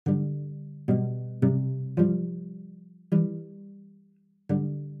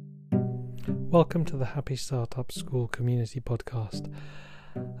Welcome to the Happy Startup School Community Podcast.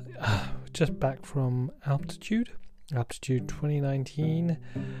 Just back from Altitude 2019.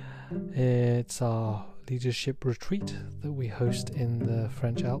 It's our leadership retreat that we host in the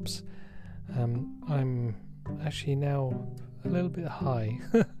French Alps. I'm actually now a little bit high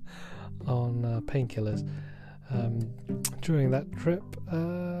on painkillers. During that trip,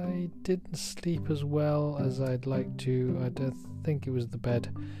 I didn't sleep as well as I'd like to. I don't think it was the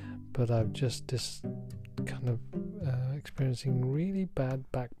bed, but I'm just experiencing really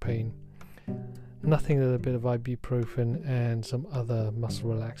bad back pain. Nothing that a bit of ibuprofen and some other muscle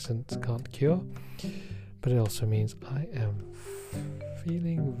relaxants can't cure, but it also means I am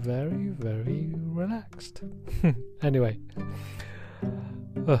feeling very, very relaxed. Anyway,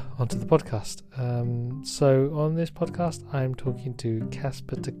 onto the podcast. So on this podcast, I'm talking to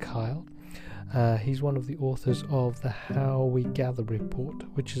Casper to Kuile. He's one of the authors of the How We Gather report,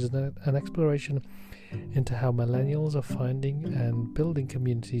 which is an exploration into how millennials are finding and building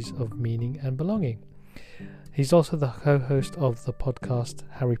communities of meaning and belonging. He's also the co-host of the podcast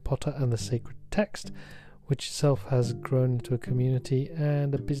Harry Potter and the Sacred Text, which itself has grown into a community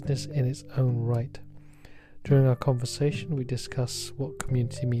and a business in its own right. During our conversation, we discuss what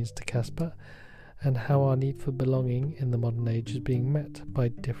community means to Casper and how our need for belonging in the modern age is being met by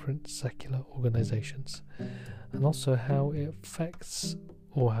different secular organisations, and also how it affects,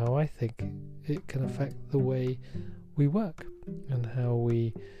 or how I think it can affect, the way we work and how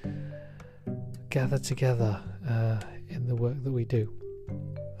we gather together in the work that we do.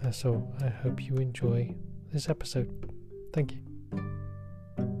 So I hope you enjoy this episode. Thank you.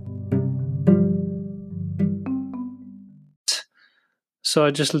 So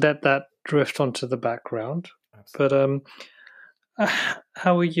I just let that drift onto the background. Absolutely. But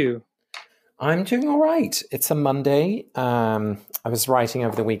how are you? I'm doing all right. It's a Monday. I was writing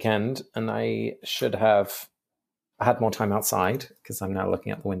over the weekend, and I should have had more time outside because I'm now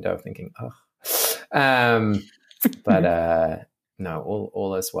looking out the window thinking, but no,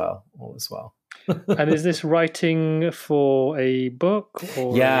 all is well. All is well. And is this writing for a book?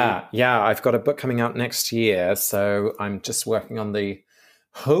 Or Yeah. I've got a book coming out next year, so I'm just working on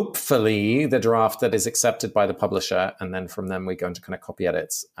hopefully the draft that is accepted by the publisher, and then from them we go into kind of copy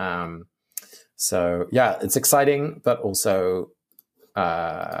edits. So yeah, it's exciting, but also,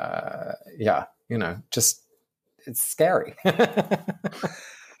 just it's scary.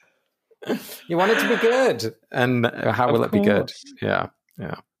 You want it to be good, and how will it be good? Yeah.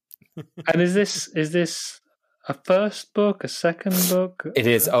 And is this a first book, a second book? It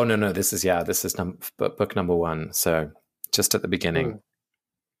is. Oh no, this is book number one. So just at the beginning. Ooh.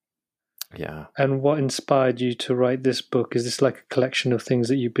 Yeah. And what inspired you to write this book? Is this like a collection of things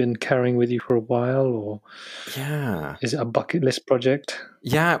that you've been carrying with you for a while, or is it a bucket list project?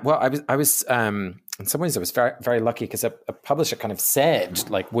 Yeah. Well, I was in some ways I was very, very lucky because a publisher kind of said,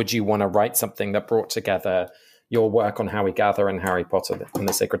 like, would you want to write something that brought together your work on How We Gather and Harry Potter and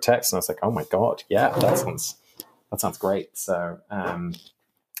the Sacred Text? And I was like, oh my God, yeah, that sounds great. So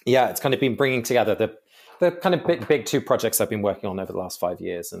it's kind of been bringing together the kind of big two projects I've been working on over the last 5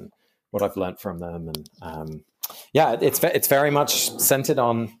 years and what I've learned from them. And it's very much centered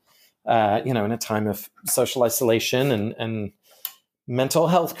on, in a time of social isolation and mental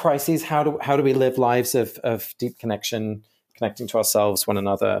health crises, how do we live lives of deep connection, connecting to ourselves, one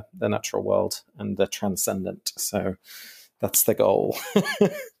another, the natural world, and the transcendent. So that's the goal.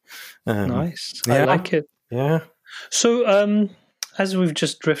 Nice. I like it. Yeah. So as we've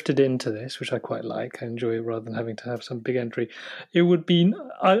just drifted into this, which I quite like, I enjoy it rather than having to have some big entry. It would be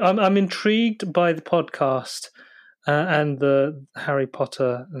I'm intrigued by the podcast and the Harry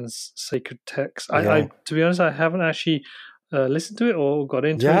Potter and Sacred Text. I to be honest, I haven't actually listened to it or got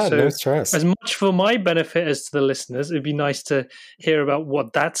into it. So no stress. As much for my benefit as to the listeners, it'd be nice to hear about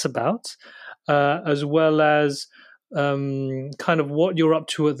what that's about, as well as kind of what you're up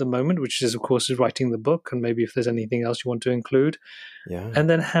to at the moment, which is, of course, is writing the book, and maybe if there's anything else you want to include. Yeah. And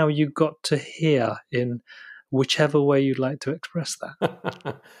then how you got to here in whichever way you'd like to express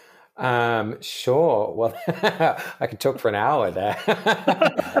that. Sure. Well, I could talk for an hour there.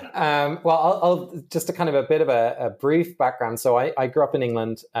 I'll just a kind of a bit of a brief background. So I grew up in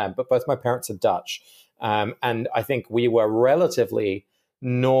England, but both my parents are Dutch. And I think we were relatively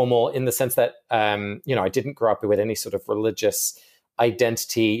normal in the sense that, I didn't grow up with any sort of religious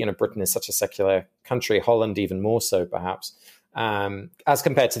identity. Britain is such a secular country, Holland even more so, perhaps, as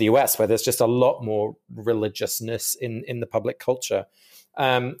compared to the US, where there's just a lot more religiousness in the public culture.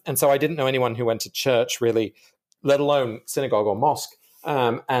 And so I didn't know anyone who went to church, really, let alone synagogue or mosque.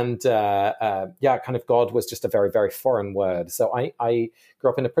 Kind of God was just a very, very foreign word. So I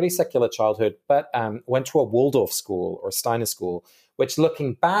grew up in a pretty secular childhood, but went to a Waldorf school or a Steiner school, which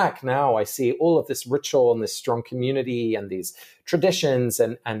looking back now, I see all of this ritual and this strong community and these traditions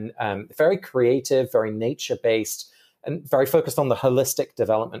and very creative, very nature-based, and very focused on the holistic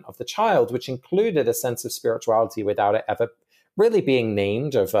development of the child, which included a sense of spirituality without it ever really being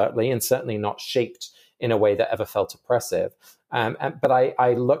named overtly and certainly not shaped in a way that ever felt oppressive. But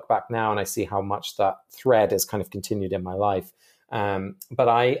I look back now and I see how much that thread has kind of continued in my life. But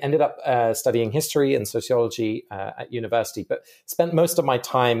I ended up studying history and sociology at university, but spent most of my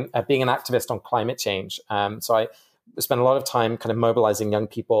time being an activist on climate change. So I spent a lot of time kind of mobilizing young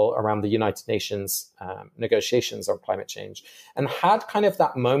people around the United Nations negotiations on climate change, and had kind of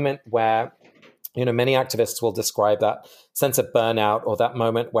that moment where, many activists will describe that sense of burnout, or that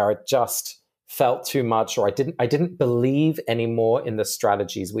moment where it just felt too much, or I didn't believe anymore in the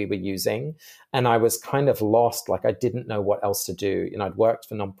strategies we were using. And I was kind of lost, like I didn't know what else to do. I'd worked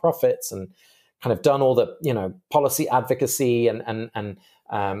for nonprofits and kind of done all the, policy advocacy and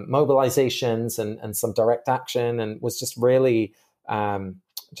mobilizations and some direct action, and was just really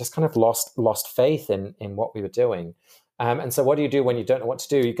just kind of lost faith in what we were doing. And so what do you do when you don't know what to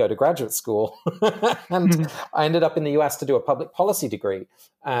do? You go to graduate school. And I ended up in the US to do a public policy degree,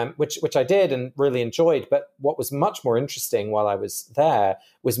 which I did and really enjoyed. But what was much more interesting while I was there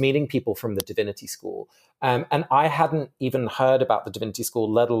was meeting people from the divinity school. And I hadn't even heard about the divinity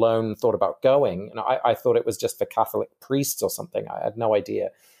school, let alone thought about going. I thought it was just for Catholic priests or something. I had no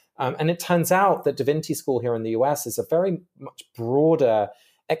idea. And it turns out that divinity school here in the US is a very much broader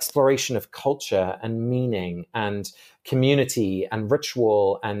exploration of culture and meaning and community and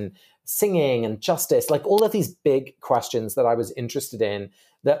ritual and singing and justice, like all of these big questions that I was interested in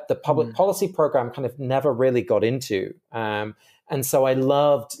that the public policy program kind of never really got into. And so I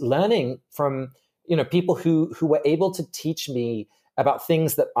loved learning from, people who were able to teach me about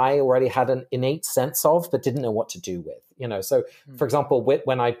things that I already had an innate sense of, but didn't know what to do with, So for example,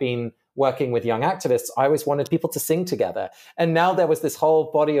 when I'd been working with young activists, I always wanted people to sing together. And now there was this whole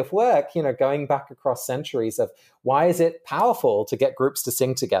body of work, going back across centuries of why is it powerful to get groups to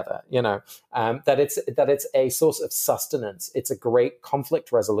sing together, that it's a source of sustenance. It's a great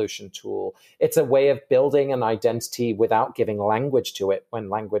conflict resolution tool. It's a way of building an identity without giving language to it when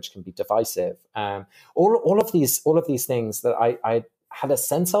language can be divisive. All of these things that I had a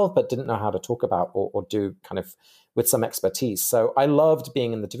sense of, but didn't know how to talk about or do kind of with some expertise. So I loved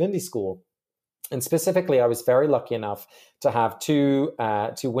being in the divinity school. And specifically, I was very lucky enough to have two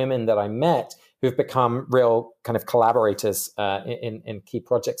women that I met who've become real kind of collaborators in key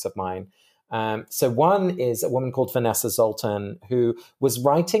projects of mine. So one is a woman called Vanessa Zoltan, who was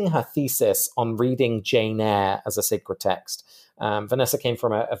writing her thesis on reading Jane Eyre as a sacred text. Vanessa came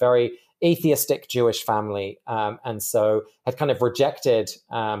from a very atheistic Jewish family, and so had kind of rejected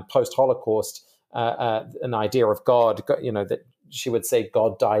post-Holocaust an idea of God, that she would say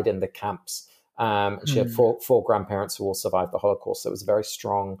God died in the camps. She had four grandparents who all survived the Holocaust. So it was a very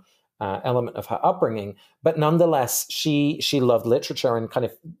strong element of her upbringing. But nonetheless, she loved literature and kind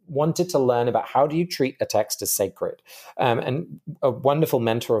of wanted to learn about how do you treat a text as sacred. And a wonderful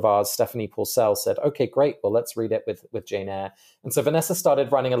mentor of ours, Stephanie Purcell, said, okay, great, well, let's read it with Jane Eyre. And so Vanessa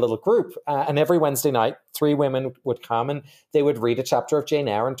started running a little group. And every Wednesday night, 3 women would come and they would read a chapter of Jane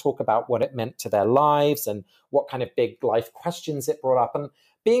Eyre and talk about what it meant to their lives and what kind of big life questions it brought up. And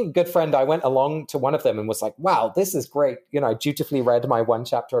being a good friend, I went along to one of them and was like, wow, this is great. I dutifully read my one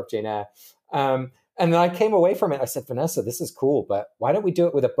chapter of Jane Eyre. And then I came away from it. I said, Vanessa, this is cool, but why don't we do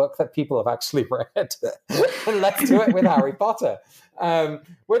it with a book that people have actually read? And let's do it with Harry Potter.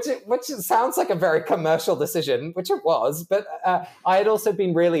 Which sounds like a very commercial decision, which it was. But I had also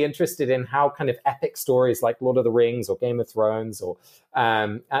been really interested in how kind of epic stories like Lord of the Rings or Game of Thrones or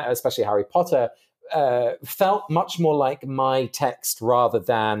especially Harry Potter felt much more like my text rather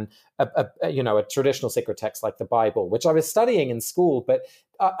than a traditional sacred text like the Bible, which I was studying in school, but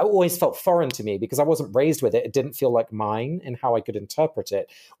it always felt foreign to me because I wasn't raised with it. It didn't feel like mine in how I could interpret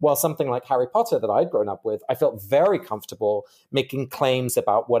it. While something like Harry Potter that I'd grown up with, I felt very comfortable making claims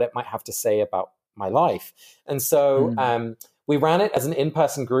about what it might have to say about my life. And so we ran it as an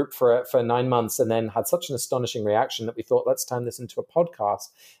in-person group for 9 months and then had such an astonishing reaction that we thought, let's turn this into a podcast.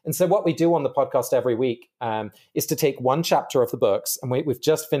 And so what we do on the podcast every week is to take one chapter of the books, and we've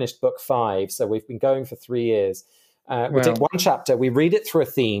just finished book 5, so we've been going for 3 years. We take one chapter, we read it through a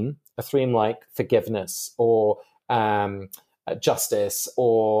theme like forgiveness or justice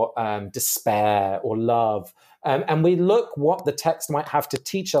or despair or love. And we look what the text might have to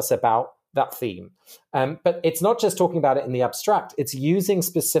teach us about that theme. But it's not just talking about it in the abstract. It's using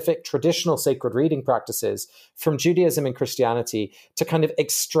specific traditional sacred reading practices from Judaism and Christianity to kind of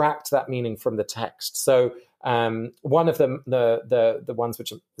extract that meaning from the text. So one of them, the ones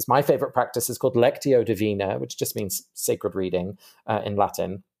which is my favorite practice, is called Lectio Divina, which just means sacred reading in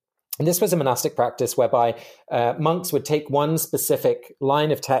Latin. And this was a monastic practice whereby monks would take one specific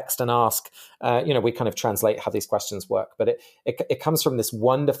line of text and ask, we kind of translate how these questions work, but it comes from this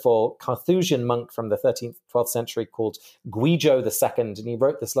wonderful Carthusian monk from the 13th, 12th century called Guido II. And he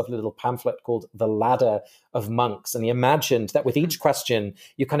wrote this lovely little pamphlet called The Ladder of Monks. And he imagined that with each question,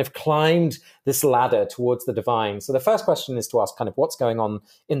 you kind of climbed this ladder towards the divine. So the first question is to ask kind of what's going on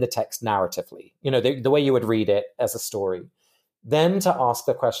in the text narratively, the way you would read it as a story. Then to ask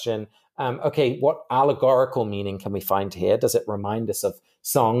the question, what allegorical meaning can we find here? Does it remind us of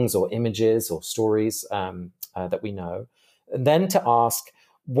songs or images or stories that we know? And then to ask,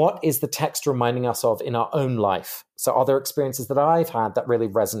 what is the text reminding us of in our own life? So are there experiences that I've had that really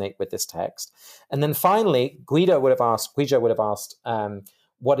resonate with this text? And then finally, Guido would have asked,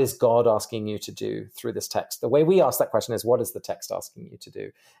 what is God asking you to do through this text? The way we ask that question is, what is the text asking you to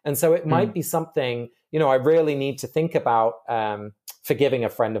do? And so it might be something, I really need to think about forgiving a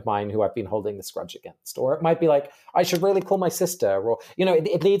friend of mine who I've been holding this grudge against. Or it might be like, I should really call my sister. Or,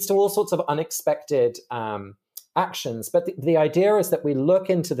 it leads to all sorts of unexpected actions. But the idea is that we look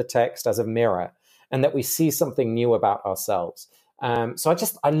into the text as a mirror and that we see something new about ourselves. So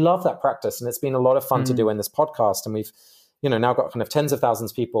I love that practice. And it's been a lot of fun to do in this podcast. And we've, now got kind of tens of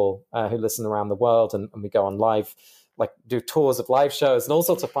thousands of people who listen around the world, and we go on live, like do tours of live shows and all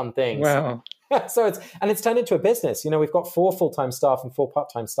sorts of fun things. Wow. So it's turned into a business. We've got 4 full-time staff and 4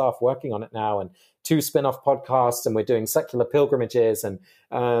 part-time staff working on it now, and 2 spin-off podcasts, and we're doing secular pilgrimages. And,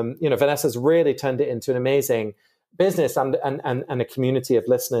 Vanessa's really turned it into an amazing business and a community of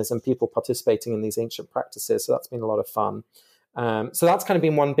listeners and people participating in these ancient practices. So that's been a lot of fun. So that's kind of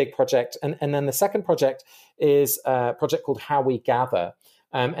been one big project. And then the second project is a project called How We Gather.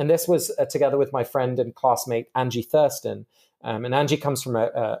 And this was together with my friend and classmate, Angie Thurston. And Angie comes from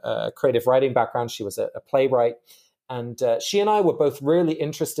a creative writing background. She was a playwright. And she and I were both really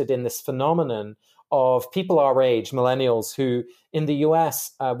interested in this phenomenon of people our age, millennials, who in the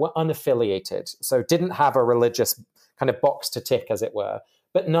US were unaffiliated. So didn't have a religious kind of box to tick, as it were,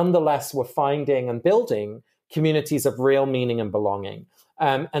 but nonetheless were finding and building communities of real meaning and belonging.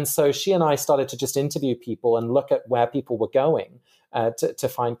 And so she and I started to just interview people and look at where people were going to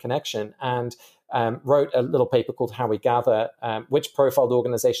find connection, and wrote a little paper called How We Gather, which profiled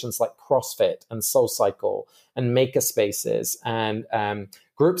organizations like CrossFit and SoulCycle and makerspaces and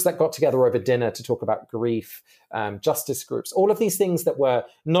groups that got together over dinner to talk about grief, justice groups, all of these things that were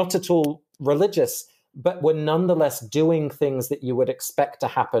not at all religious, but were nonetheless doing things that you would expect to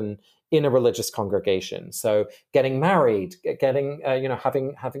happen in a religious congregation. So getting married,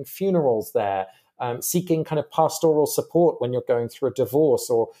 having funerals there, seeking kind of pastoral support when you're going through a divorce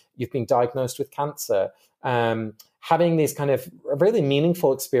or you've been diagnosed with cancer, having these kind of really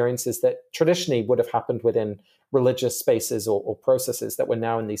meaningful experiences that traditionally would have happened within religious spaces or processes that were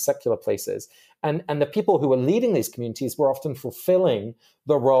now in these secular places. And the people who were leading these communities were often fulfilling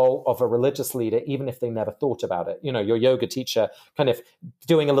the role of a religious leader, even if they never thought about it. Your yoga teacher kind of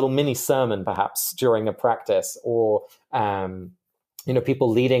doing a little mini sermon perhaps during a practice, or people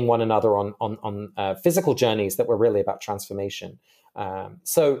leading one another on physical journeys that were really about transformation.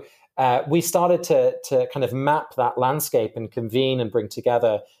 So we started to kind of map that landscape and convene and bring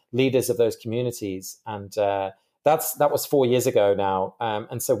together leaders of those communities. And that was 4 years ago now.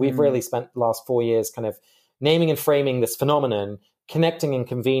 And so we've really spent the last 4 years kind of naming and framing this phenomenon, connecting and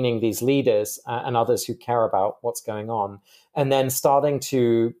convening these leaders and others who care about what's going on, and then starting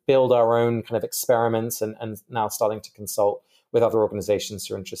to build our own kind of experiments and now starting to consult with other organizations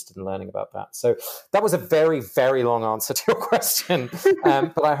who are interested in learning about that. So that was a very, very long answer to your question,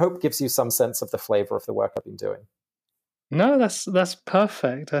 but I hope gives you some sense of the flavor of the work I've been doing. No, that's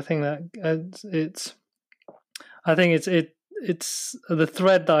perfect. I think that it's the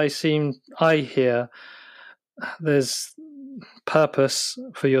thread that I hear. There's purpose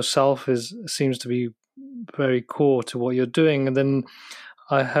for yourself seems to be very core to what you're doing, and then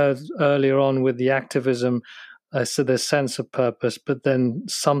I heard earlier on with the activism, I said there's sense of purpose, but then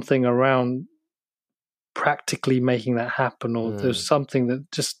something around practically making that happen, or there's something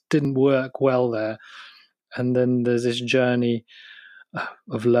that just didn't work well there, and then there's this journey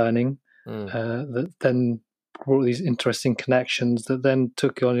of learning that then brought these interesting connections that then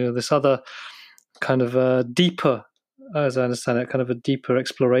took on this other kind of deeper, as I understand it, kind of a deeper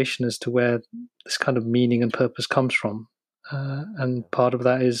exploration as to where this kind of meaning and purpose comes from. and part of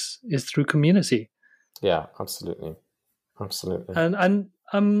that is through community. Yeah, absolutely. And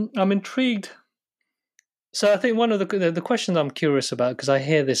I'm intrigued. So I think one of the questions I'm curious about, because I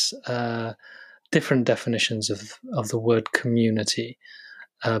hear this different definitions of the word community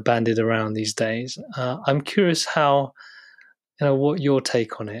bandied around these days. I'm curious how, what your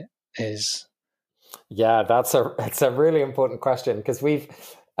take on it is. Yeah, that's a really important question, because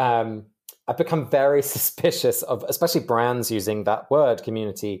I've become very suspicious of especially brands using that word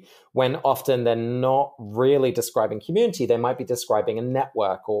community when often they're not really describing community. They might be describing a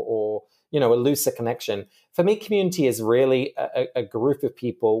network or a looser connection. For me, community is really a group of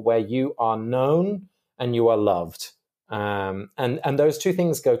people where you are known and you are loved. And those two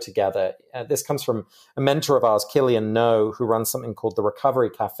things go together. This comes from a mentor of ours, Kuile, who runs something called the Recovery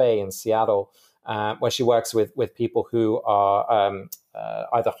Cafe in Seattle, where she works with people who are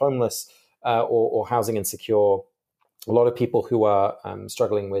either homeless or housing insecure, a lot of people who are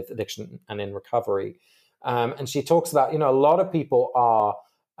struggling with addiction and in recovery. And she talks about, a lot of people are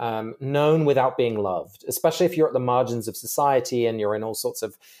known without being loved, especially if you're at the margins of society and you're in all sorts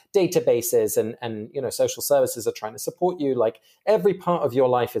of databases and social services are trying to support you. Like, every part of your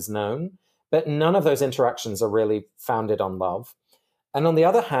life is known, but none of those interactions are really founded on love. And on the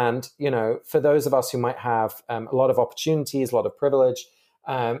other hand, for those of us who might have a lot of opportunities, a lot of privilege,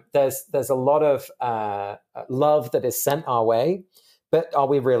 there's a lot of love that is sent our way, but are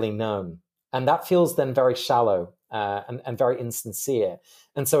we really known? And that feels then very shallow and very insincere.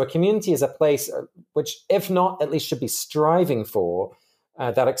 And so a community is a place which, if not, at least should be striving for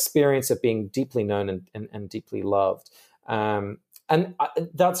that experience of being deeply known and deeply loved. And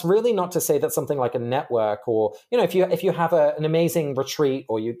that's really not to say that something like a network, or if you have an amazing retreat,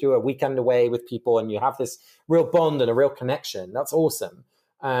 or you do a weekend away with people and you have this real bond and a real connection, that's awesome.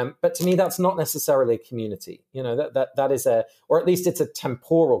 But to me, that's not necessarily a community. That is or at least it's a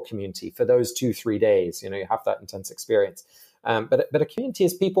temporal community for those 2-3 days. You have that intense experience. But a community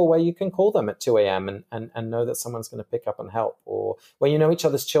is people where you can call them at 2 a.m. and know that someone's going to pick up and help, or where you know each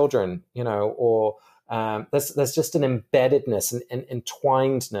other's children, or there's just an embeddedness and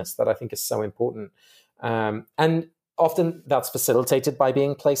entwinedness that I think is so important. And often that's facilitated by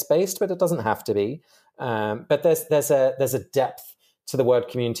being place-based, but it doesn't have to be. But there's a depth to the word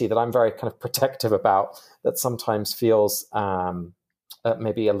community that I'm very kind of protective about, that sometimes feels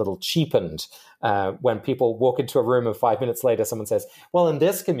maybe a little cheapened when people walk into a room and 5 minutes later someone says, well, in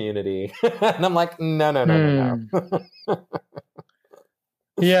this community, and I'm like, no.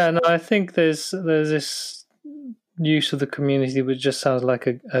 Yeah, no, I think there's this use of the community which just sounds like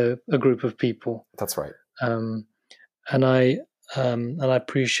a group of people. That's right. And I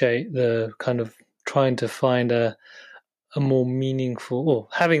appreciate the kind of trying to find a more meaningful, or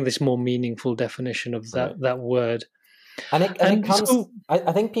having this more meaningful definition of that word. And it comes. So,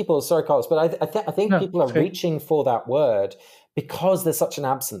 I think people. Sorry, Carlos, but I think people are reaching for that word because there's such an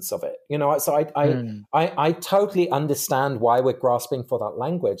absence of it. So I totally understand why we're grasping for that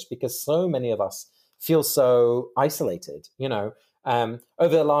language, because so many of us feel so isolated. Over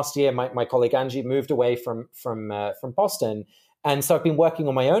the last year, my colleague Angie moved away from Boston, and so I've been working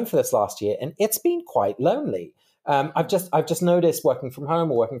on my own for this last year, and it's been quite lonely. I've just noticed, working from home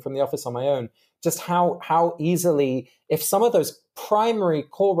or working from the office on my own, just how easily, if some of those primary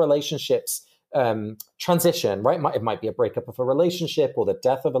core relationships transition, right? It might be a breakup of a relationship, or the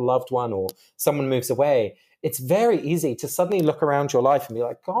death of a loved one, or someone moves away. It's very easy to suddenly look around your life and be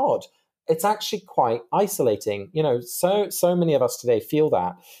like, God, it's actually quite isolating. So many of us today feel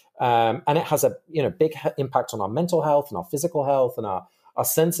that. And it has a big impact on our mental health and our physical health and our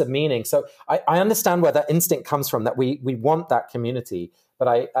sense of meaning. So I understand where that instinct comes from, that we want that community.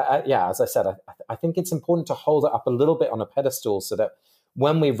 But as I said, I think it's important to hold it up a little bit on a pedestal, so that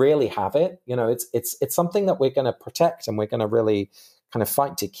when we really have it, it's something that we're going to protect and we're going to really kind of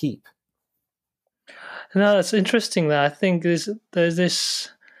fight to keep. No, it's interesting that I think there's this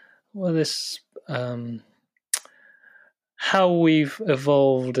how we've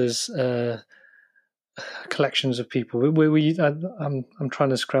evolved as collections of people. I'm trying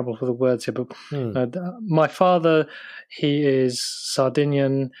to scrabble for the words here, but my father, he is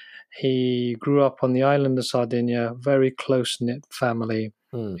Sardinian. He grew up on the island of Sardinia, very close-knit family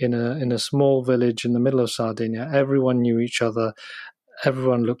in a small village in the middle of Sardinia. Everyone knew each other.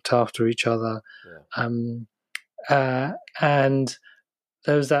 Everyone looked after each other. Yeah. And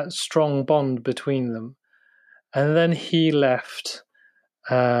there was that strong bond between them. And then he left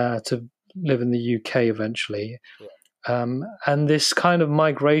to live in the UK eventually. Yeah. And this kind of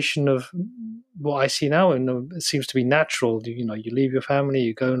migration of what I see now, and it seems to be natural. You leave your family,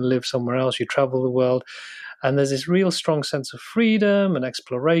 you go and live somewhere else, you travel the world. and there's this real strong sense of freedom and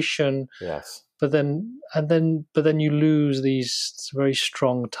exploration. Yes. But then you lose these very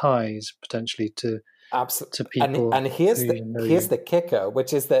strong ties potentially to Absolutely. people. And here's who know here's you. the kicker,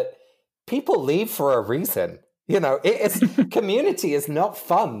 which is that people leave for a reason. It's community is not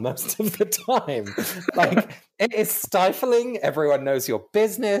fun most of the time. Like, it is stifling. Everyone knows your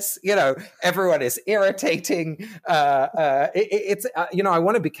business. Everyone is irritating. It's I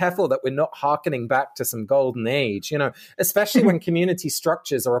want to be careful that we're not hearkening back to some golden age. Especially when community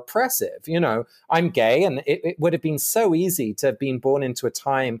structures are oppressive. I'm gay, and it would have been so easy to have been born into a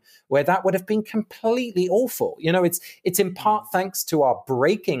time where that would have been completely awful. It's in part thanks to our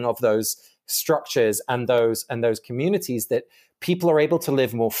breaking of those structures and those communities that people are able to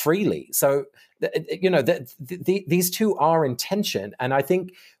live more freely. So these two are in tension, and I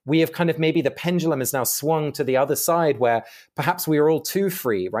think we have kind of, maybe the pendulum has now swung to the other side, where perhaps we are all too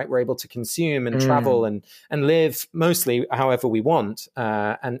free, right? We're able to consume and travel and live mostly however we want,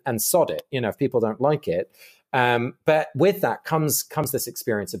 and sod it, if people don't like it. But with that comes this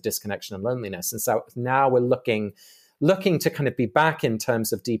experience of disconnection and loneliness, and so now we're looking to kind of be back in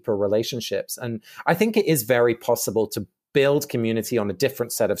terms of deeper relationships. And I think it is very possible to build community on a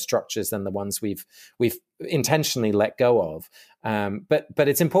different set of structures than the ones we've intentionally let go of. But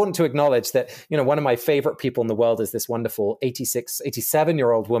it's important to acknowledge that, one of my favorite people in the world is this wonderful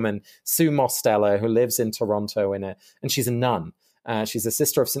 87-year-old woman, Sue Mosteller, who lives in Toronto and she's a nun. She's a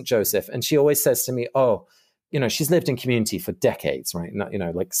sister of St. Joseph. And she always says to me, she's lived in community for decades, right?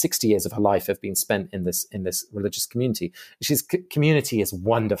 Like 60 years of her life have been spent in this religious community. Community is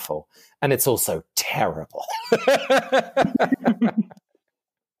wonderful, and it's also terrible.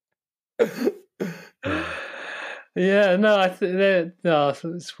 Yeah, no,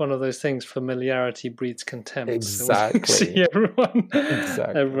 it's one of those things. Familiarity breeds contempt. Exactly. So see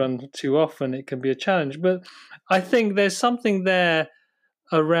everyone too often, it can be a challenge. But I think there's something there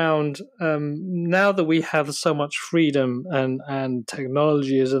around now that we have so much freedom and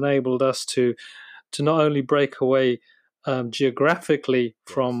technology has enabled us to not only break away geographically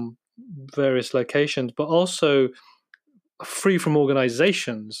from various locations, but also free from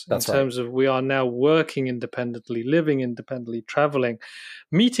organizations. That's in terms of we are now working independently, living independently, traveling,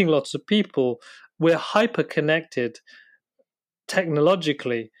 meeting lots of people. We're hyper connected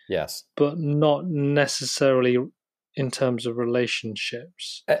technologically, yes, but not necessarily in terms of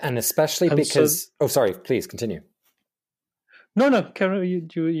relationships. And especially because... sorry, please continue. No, Karen,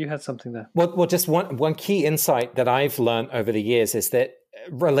 you had something there. Well, just one key insight that I've learned over the years is that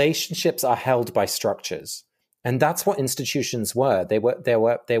relationships are held by structures. And that's what institutions were. They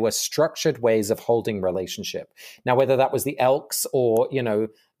were structured ways of holding relationship. Now, whether that was the Elks or,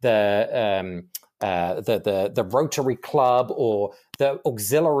 the Rotary Club or the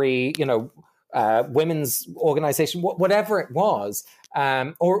auxiliary, women's organization, whatever it was,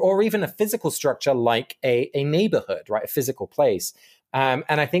 or even a physical structure like a neighborhood, right? A physical place. And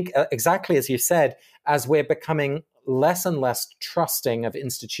I think exactly as you said, as we're becoming less and less trusting of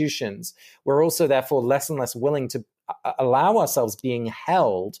institutions, we're also therefore less and less willing to allow ourselves being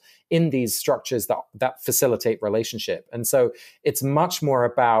held in these structures that facilitate relationship. And so it's much more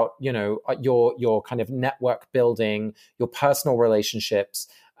about, your kind of network building, your personal relationships.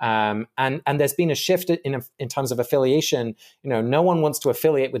 And there's been a shift in terms of affiliation. No one wants to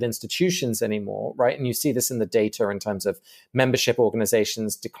affiliate with institutions anymore, right? And you see this in the data in terms of membership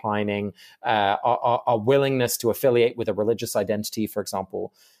organizations declining, our willingness to affiliate with a religious identity, for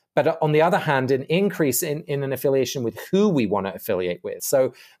example. But on the other hand, an increase in an affiliation with who we want to affiliate with.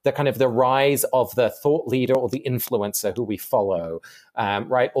 So the rise of the thought leader or the influencer who we follow,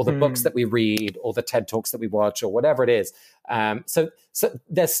 right? Or the books that we read or the TED Talks that we watch or whatever it is. So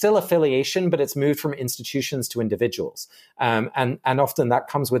there's still affiliation, but it's moved from institutions to individuals. And often that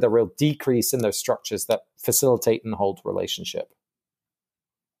comes with a real decrease in those structures that facilitate and hold relationship.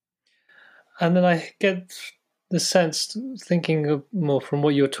 And then I get the sense, thinking of more from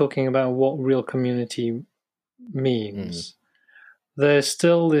what you're talking about, what real community means, there's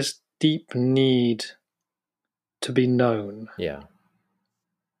still this deep need to be known. Yeah.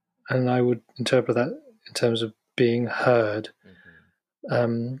 And I would interpret that in terms of being heard.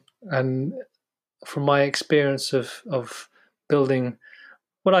 And from my experience of building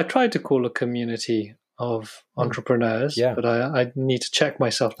what I tried to call a community of entrepreneurs, but I need to check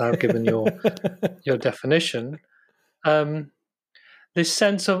myself now, given your definition. This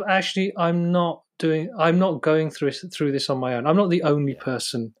sense of actually, I'm not going through this on my own. I'm not the only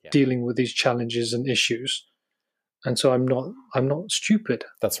person dealing with these challenges and issues, and so I'm not stupid.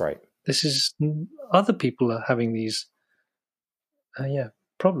 That's right. This is other people are having these,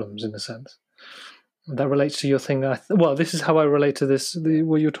 problems in a sense. that relates to your thing. Well, this is how I relate to this.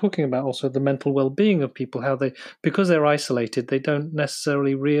 What you're talking about, also the mental well-being of people, how they, because they're isolated, they don't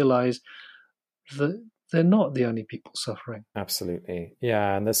necessarily realize that they're not the only people suffering. Absolutely.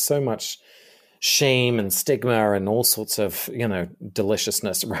 Yeah. And there's so much shame and stigma and all sorts of,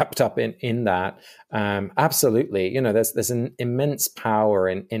 deliciousness wrapped up in that. Absolutely. There's an immense power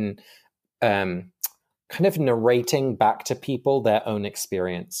in kind of narrating back to people their own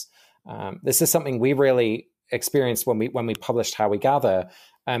experience. This is something we really experienced when we published How We Gather.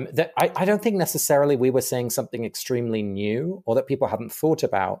 That I don't think necessarily we were saying something extremely new or that people hadn't thought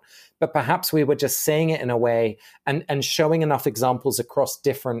about, but perhaps we were just saying it in a way and showing enough examples across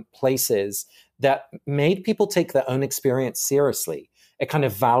different places that made people take their own experience seriously. It kind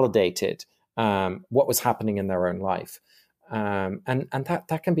of validated what was happening in their own life. And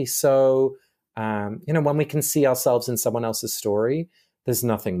that can be so, when we can see ourselves in someone else's story, there's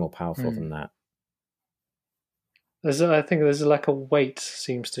nothing more powerful than that. I think there's like a weight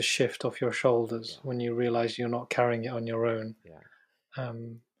seems to shift off your shoulders when you realize you're not carrying it on your own. Yeah.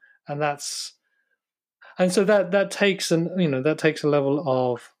 And so that takes a level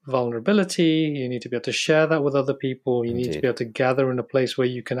of vulnerability. You need to be able to share that with other people. You need to be able to gather in a place where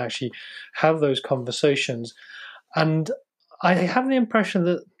you can actually have those conversations. And I have the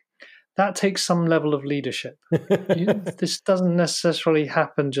impression that takes some level of leadership. This doesn't necessarily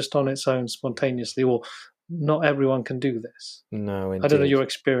happen just on its own spontaneously, or not everyone can do this. No, indeed. I don't know your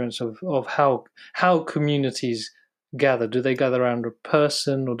experience of how communities gather. Do they gather around a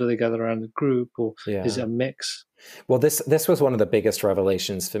person, or do they gather around a group, or is it a mix? Well, this was one of the biggest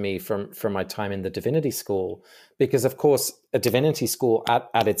revelations for me from my time in the divinity school, because of course a divinity school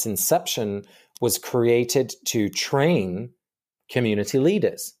at its inception was created to train community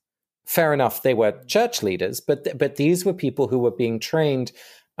leaders. Fair enough, they were church leaders, but these were people who were being trained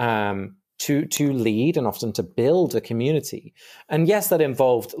to lead and often to build a community. And yes, that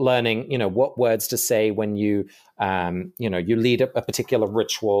involved learning, what words to say when you lead a particular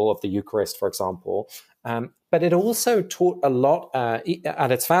ritual of the Eucharist, for example. But it also taught a lot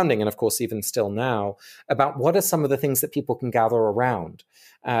at its founding, and of course, even still now, about what are some of the things that people can gather around.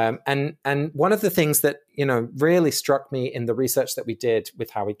 And one of the things that, really struck me in the research that we did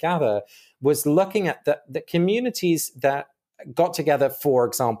with How We Gather was looking at the communities that got together, for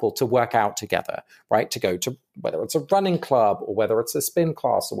example, to work out together, right? To go to, whether it's a running club or whether it's a spin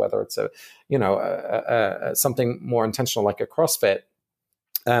class or whether it's something more intentional like a CrossFit,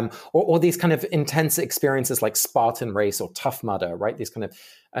 or these kind of intense experiences like Spartan Race or Tough Mudder, right? These kind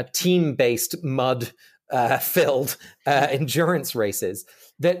of team-based mud filled endurance races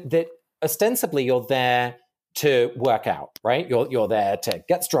that ostensibly you're there to work out, right? You're there to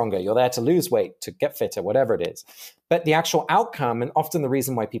get stronger. You're there to lose weight, to get fitter, whatever it is. But the actual outcome, and often the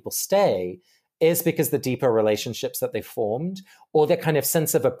reason why people stay, is because the deeper relationships that they've formed, or their kind of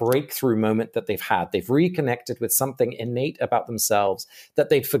sense of a breakthrough moment that they've had. They've reconnected with something innate about themselves that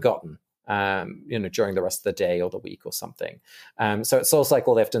they'd forgotten, during the rest of the day or the week or something. So it's Soul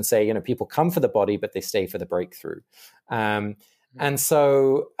Cycle, they often say, people come for the body, but they stay for the breakthrough. And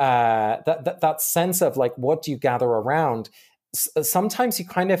so that sense of like, what do you gather around? Sometimes you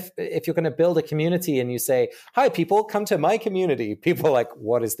kind of, if you're going to build a community and you say, hi, people, come to my community, people are like,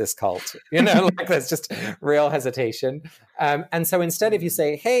 what is this cult? Like there's just real hesitation. And so instead, if you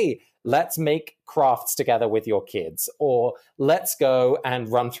say, hey, let's make crafts together with your kids, or let's go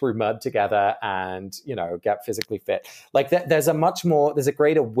and run through mud together and, get physically fit. Like there's a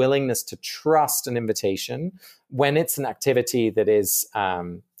greater willingness to trust an invitation when it's an activity that is,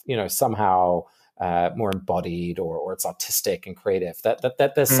 somehow more embodied or it's artistic and creative.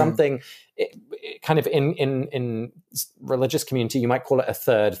 That there's something kind of in religious community, you might call it a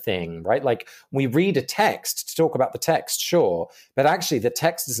third thing, right? Like we read a text to talk about the text, sure, but actually the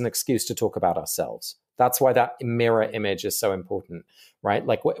text is an excuse to talk about ourselves. That's why that mirror image is so important, right?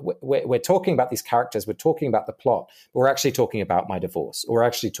 Like we're talking about these characters, we're talking about the plot, but we're actually talking about my divorce, or we're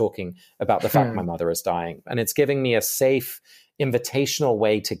actually talking about the fact my mother is dying. And it's giving me a safe, invitational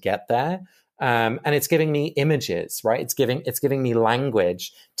way to get there. And it's giving me images, right? It's giving me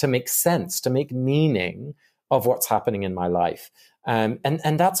language to make sense, to make meaning of what's happening in my life. And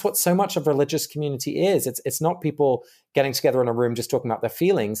that's what so much of religious community is. It's not people getting together in a room just talking about their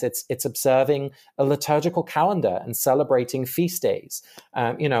feelings. It's observing a liturgical calendar and celebrating feast days.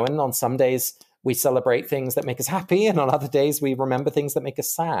 And on some days we celebrate things that make us happy, and on other days we remember things that make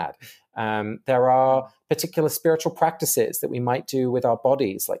us sad. There are particular spiritual practices that we might do with our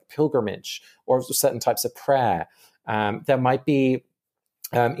bodies, like pilgrimage or certain types of prayer. There might be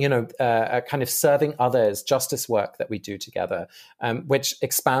kind of serving others, justice work that we do together, which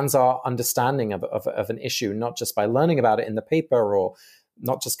expands our understanding of an issue, not just by learning about it in the paper or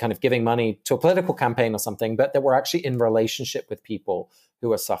not just kind of giving money to a political campaign or something, but that we're actually in relationship with people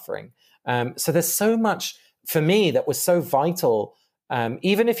who are suffering. So there's so much for me that was so vital.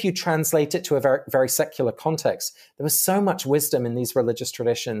 Even if you translate it to a very, very secular context, there was so much wisdom in these religious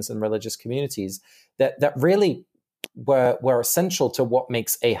traditions and religious communities that really were essential to what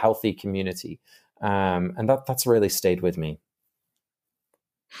makes a healthy community. And that's really stayed with me.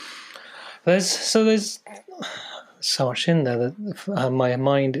 There's so much in there that my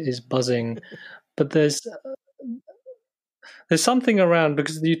mind is buzzing, but there's something around,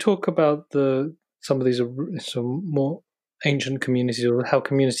 because you talk about some of these some more ancient communities, or how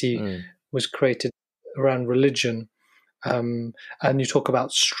community was created around religion, and you talk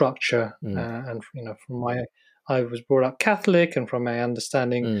about structure, and I was brought up Catholic, and from my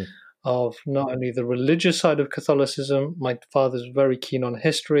understanding of not only the religious side of Catholicism, my father's very keen on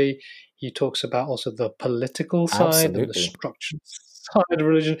history. He talks about also the political side and the structure side of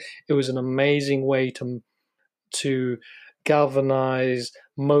religion. It was an amazing way to galvanize,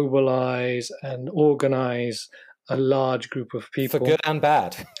 mobilize, and organize a large group of people. For good and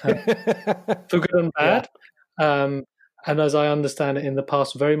bad. For good and bad. Yeah. And as I understand it, in the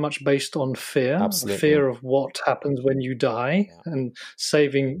past, very much based on fear. Absolutely. Fear of what happens when you die, and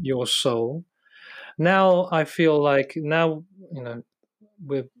saving your soul. Now I feel like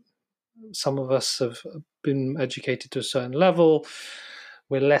some of us have been educated to a certain level.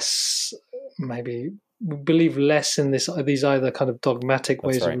 We're less, maybe we believe less in these either kind of dogmatic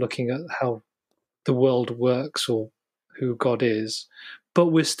ways of looking at how the world works or who God is, but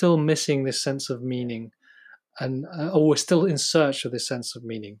we're still missing this sense of meaning, and or we're still in search of this sense of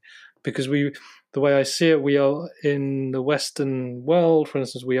meaning, because the way I see it, we are in the Western world, for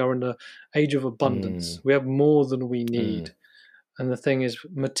instance, we are in the age of abundance. We have more than we need. And the thing is,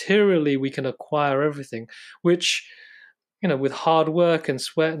 materially, we can acquire everything, which, with hard work and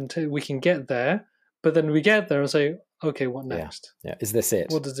sweat, and we can get there. But then we get there and say, okay, what next? Yeah. Is this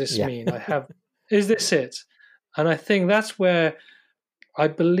it? What does this mean? Is this it? And I think that's where I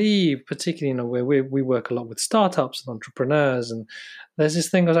believe, particularly, where we work a lot with startups and entrepreneurs, and there's this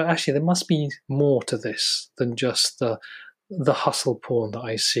thing, actually, there must be more to this than just the hustle porn that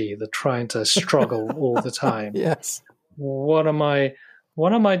I see, the trying to struggle all the time. Yes. What am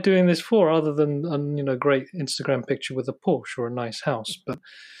I doing this for, other than a great Instagram picture with a Porsche or a nice house? But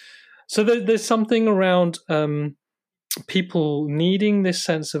so there's something around people needing this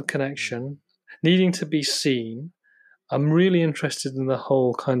sense of connection, needing to be seen. I'm really interested in the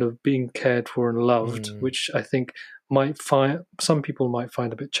whole kind of being cared for and loved, which I think some people might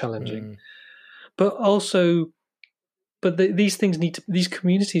find a bit challenging. But also, these things these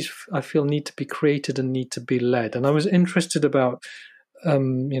communities, I feel, need to be created and need to be led. And I was interested about,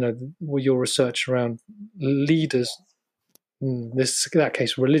 your research around leaders. That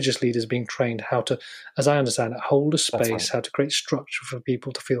case, religious leaders being trained how to, as I understand it, hold a space, how to create structure for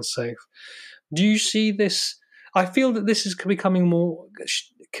people to feel safe. Do you see this? I feel that this is becoming more,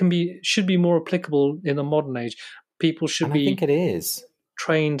 should be more applicable in the modern age. People should be, I think it is,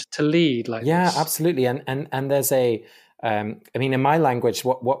 trained to lead like this. Yeah, absolutely. And there's in my language,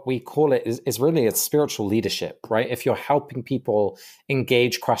 what we call it is really a spiritual leadership, right? If you're helping people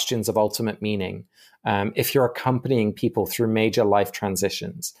engage questions of ultimate meaning, if you're accompanying people through major life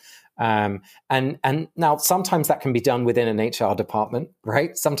transitions. And now sometimes that can be done within an HR department,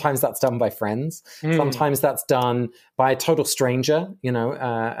 right? Sometimes that's done by friends. Sometimes that's done by a total stranger.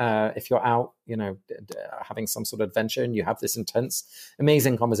 If you're out, having some sort of adventure and you have this intense,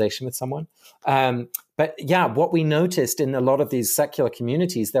 amazing conversation with someone. But yeah, what we noticed in a lot of these secular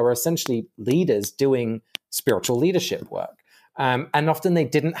communities, there were essentially leaders doing spiritual leadership work. And often they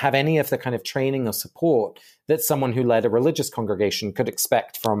didn't have any of the kind of training or support that someone who led a religious congregation could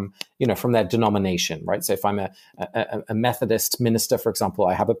expect from their denomination, right? So if I'm a Methodist minister, for example,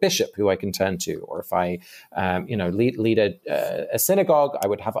 I have a bishop who I can turn to, or if I, lead a synagogue, I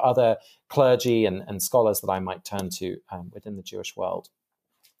would have other clergy and scholars that I might turn to within the Jewish world.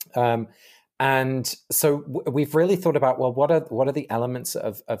 And so we've really thought about, well, what are the elements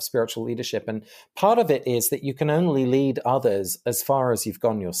of spiritual leadership? And part of it is that you can only lead others as far as you've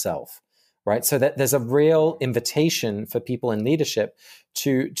gone yourself, right? So that there's a real invitation for people in leadership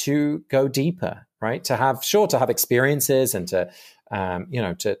to go deeper, right? To have experiences and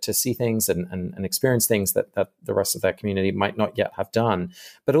to see things and experience things that the rest of their community might not yet have done,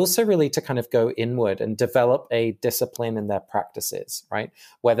 but also really to kind of go inward and develop a discipline in their practices, right?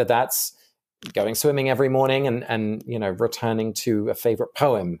 Whether that's going swimming every morning and returning to a favorite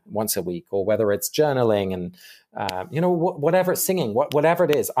poem once a week, or whether it's journaling and whatever it's singing, whatever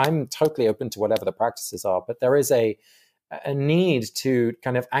it is. I'm totally open to whatever the practices are, but there is a need to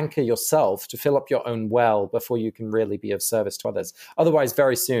kind of anchor yourself to fill up your own well before you can really be of service to others. Otherwise,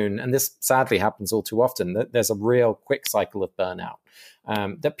 very soon, and this sadly happens all too often, that there's a real quick cycle of burnout,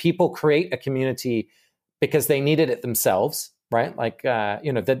 that people create a community because they needed it themselves, right? Like,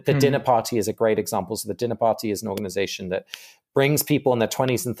 the dinner party is a great example. So the dinner party is an organization that brings people in their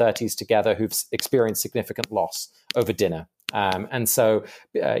 20s and 30s together who've experienced significant loss over dinner. And so,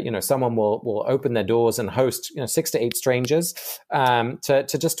 someone will open their doors and host, 6 to 8 strangers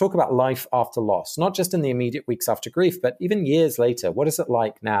to just talk about life after loss, not just in the immediate weeks after grief, but even years later. What is it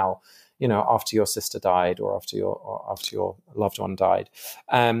like now, after your sister died or after your loved one died?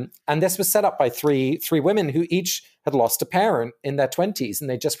 And this was set up by three women who each had lost a parent in their 20s, and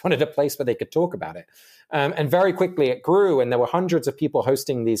they just wanted a place where they could talk about it. And very quickly it grew, and there were hundreds of people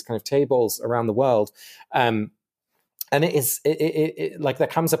hosting these kind of tables around the world. And it like there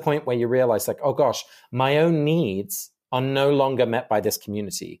comes a point where you realize, like, oh gosh, my own needs are no longer met by this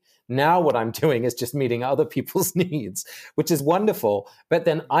community. Now what I'm doing is just meeting other people's needs, which is wonderful. But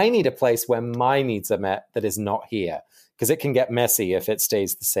then I need a place where my needs are met that is not here, because it can get messy if it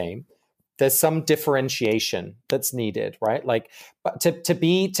stays the same. There's some differentiation that's needed, right? Like, but to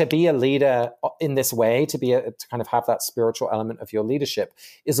be a leader in this way, to kind of have that spiritual element of your leadership,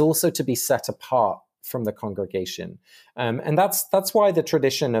 is also to be set apart from the congregation, and that's why the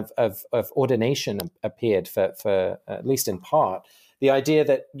tradition of ordination appeared for at least in part. The idea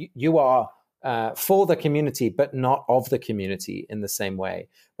that you are for the community, but not of the community in the same way,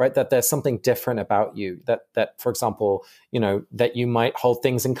 right? That there's something different about you. That, for example, that you might hold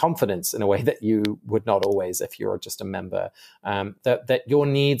things in confidence in a way that you would not always if you're just a member. That your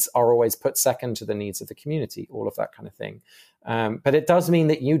needs are always put second to the needs of the community. All of that kind of thing. But it does mean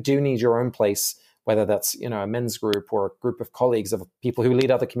that you do need your own place, whether that's, a men's group or a group of colleagues of people who lead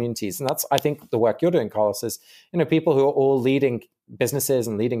other communities. And that's, I think, the work you're doing, Carlos, is, people who are all leading businesses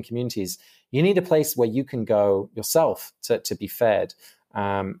and leading communities. You need a place where you can go yourself to be fed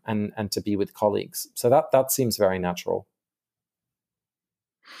and to be with colleagues. So that seems very natural.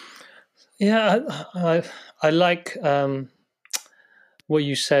 Yeah, I like what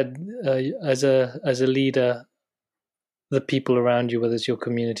you said as a leader. The people around you, whether it's your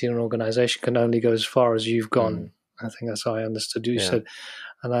community or an organization, can only go as far as you've gone. I think that's how I understood you said.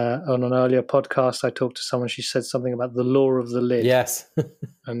 And on an earlier podcast, I talked to someone, she said something about the law of the lid. Yes.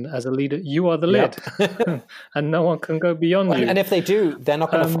 And as a leader, you are the lid. And no one can go beyond you. And if they do, they're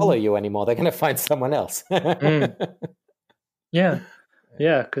not going to follow you anymore. They're going to find someone else. Yeah,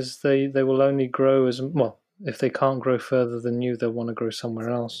 because they will only grow as, well, if they can't grow further than you, they'll want to grow somewhere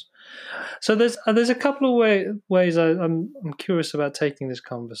else. So there's a couple of ways I'm curious about taking this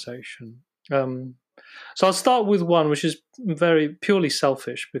conversation. So I'll start with one, which is very purely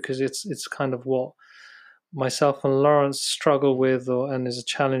selfish, because it's kind of what myself and Lawrence struggle with, and is a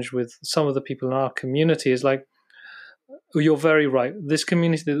challenge with some of the people in our community. Is like, you're very right. This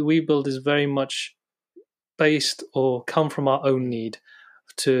community that we build is very much based or come from our own need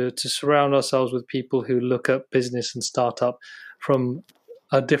to surround ourselves with people who look at business and startup from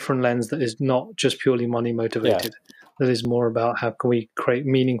a different lens that is not just purely money motivated. That is more about how can we create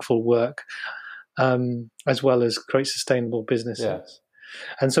meaningful work, as well as create sustainable businesses.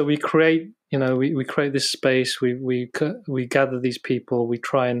 And so we create, we create this space. We gather these people. We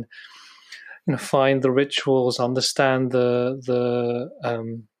try and find the rituals, understand the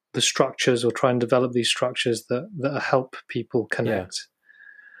structures, or try and develop these structures that help people connect.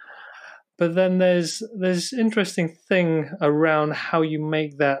 But then there's this interesting thing around how you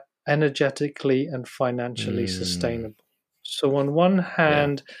make that energetically and financially sustainable. So on one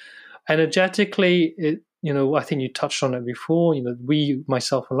hand, energetically, I think you touched on it before. We,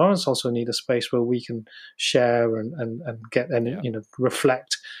 myself and Lawrence, also need a space where we can share and get and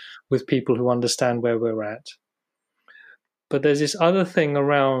reflect with people who understand where we're at. But there's this other thing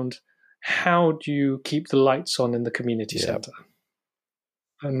around, how do you keep the lights on in the community center?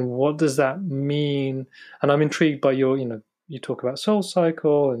 And what does that mean? And I'm intrigued by your, you talk about Soul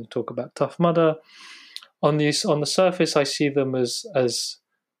Cycle and you talk about Tough Mudder. On the surface, I see them as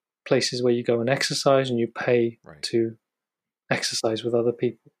places where you go and exercise and you pay to exercise with other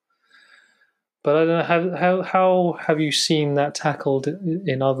people. But I don't know, how have you seen that tackled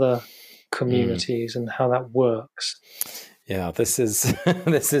in other communities and how that works? Yeah, this is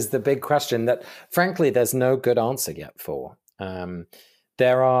the big question that, frankly, there's no good answer yet for.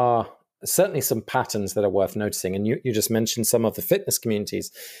 There are certainly some patterns that are worth noticing. And you just mentioned some of the fitness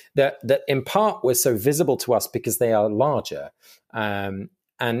communities that in part were so visible to us because they are larger. And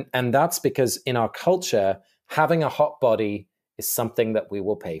that's because in our culture, having a hot body is something that we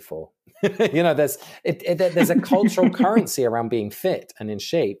will pay for. There's a cultural currency around being fit and in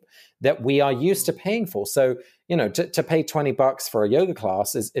shape that we are used to paying for. So, to pay $20 for a yoga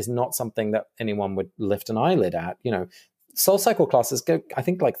class is not something that anyone would lift an eyelid at. Soul Cycle classes go, I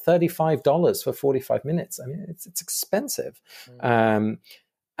think, like $35 for 45 minutes. I mean, it's expensive. But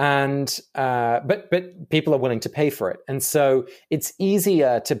people are willing to pay for it. And so it's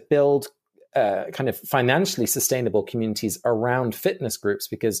easier to build kind of financially sustainable communities around fitness groups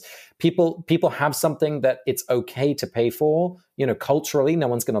because people have something that it's okay to pay for, culturally, no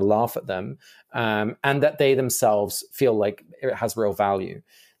one's going to laugh at them, and that they themselves feel like it has real value.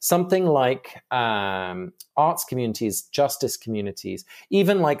 Something like arts communities, justice communities,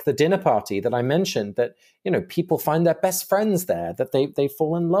 even like the dinner party that I mentioned, that, people find their best friends there, that they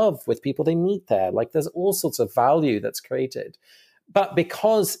fall in love with people they meet there. Like there's all sorts of value that's created. But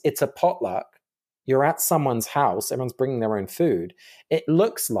because it's a potluck, you're at someone's house, everyone's bringing their own food, it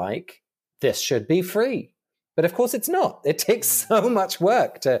looks like this should be free. But of course it's not. It takes so much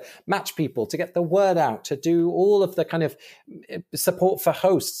work to match people, to get the word out, to do all of the kind of support for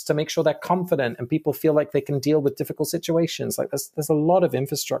hosts, to make sure they're confident and people feel like they can deal with difficult situations. Like there's a lot of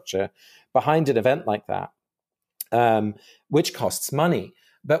infrastructure behind an event like that, which costs money,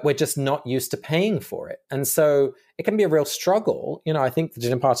 but we're just not used to paying for it. And so it can be a real struggle. I think the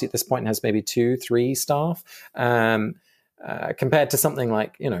dinner party at this point has maybe 2-3 staff, compared to something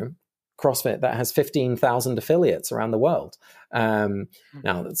like, CrossFit that has 15,000 affiliates around the world. Now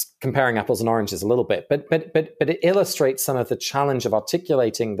that's comparing apples and oranges a little bit, but it illustrates some of the challenge of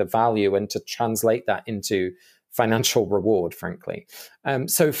articulating the value and to translate that into financial reward, frankly.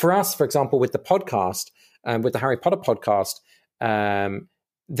 So for us, for example, with the podcast, with the Harry Potter podcast,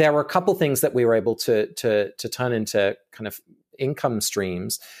 there were a couple things that we were able to turn into kind of income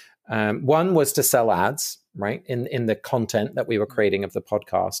streams. One was to sell ads, right, in the content that we were creating of the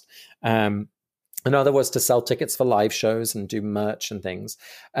podcast. Another was to sell tickets for live shows and do merch and things.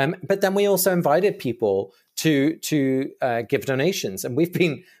 But then we also invited people to give donations, and we've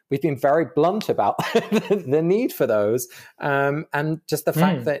been very blunt about the need for those, and just the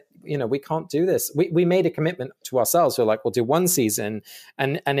fact that we can't do this. We made a commitment to ourselves. We're like, we'll do one season,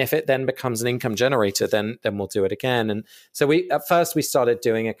 and if it then becomes an income generator, then we'll do it again. And so at first we started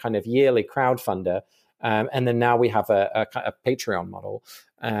doing a kind of yearly crowdfunder. And then now we have a Patreon model.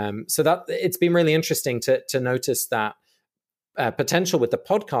 So that it's been really interesting to notice that potential with the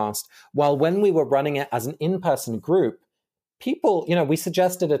podcast. While when we were running it as an in-person group, people, we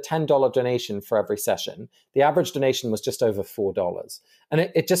suggested a $10 donation for every session. The average donation was just over $4. And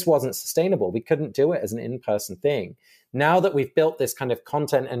it just wasn't sustainable. We couldn't do it as an in-person thing. Now that we've built this kind of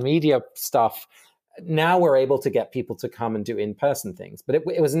content and media stuff, now we're able to get people to come and do in-person things. But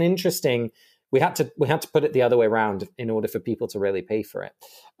it was an interesting... We had to put it the other way around in order for people to really pay for it.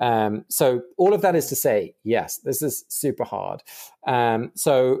 So all of that is to say, yes, this is super hard.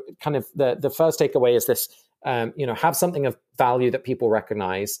 So kind of the first takeaway is this, have something of value that people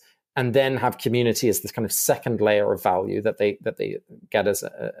recognize, and then have community as this kind of second layer of value that they get as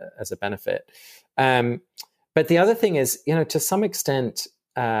a benefit. But the other thing is, to some extent,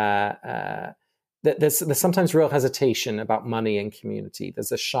 there's sometimes real hesitation about money and community.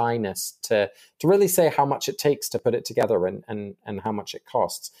 There's a shyness to really say how much it takes to put it together and how much it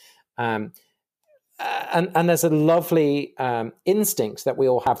costs. And there's a lovely instinct that we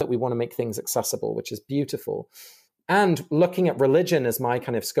all have that we want to make things accessible, which is beautiful. And looking at religion as my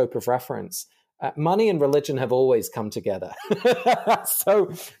kind of scope of reference, money and religion have always come together.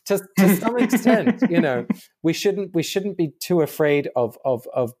 So to some extent, we shouldn't be too afraid of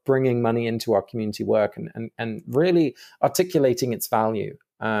bringing money into our community work and really articulating its value.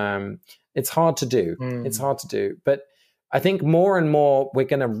 It's hard to do. It's hard to do. But I think more and more we're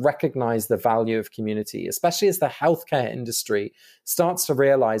going to recognize the value of community, especially as the healthcare industry starts to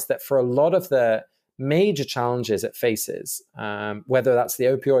realize that for a lot of the major challenges it faces, whether that's the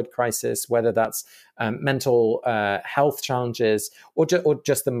opioid crisis, whether that's mental health challenges, or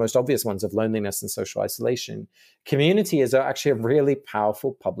just the most obvious ones of loneliness and social isolation, community is actually a really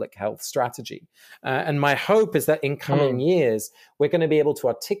powerful public health strategy. And my hope is that in coming years, we're going to be able to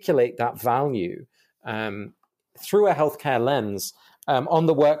articulate that value through a healthcare lens on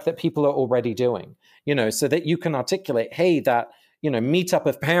the work that people are already doing, so that you can articulate, hey, that meetup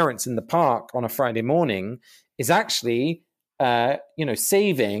of parents in the park on a Friday morning is actually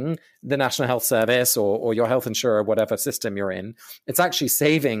saving the National Health Service or your health insurer, whatever system you're in. It's actually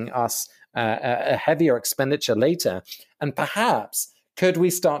saving us a heavier expenditure later. And perhaps could we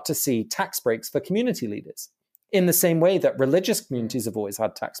start to see tax breaks for community leaders in the same way that religious communities have always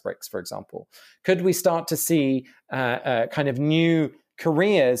had tax breaks, for example? Could we start to see kind of new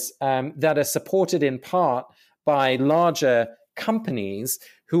careers that are supported in part by larger companies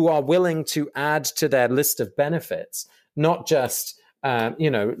who are willing to add to their list of benefits, not just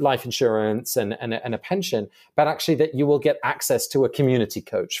life insurance and a pension, but actually that you will get access to a community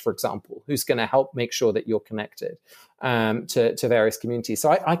coach, for example, who's going to help make sure that you're connected to various communities.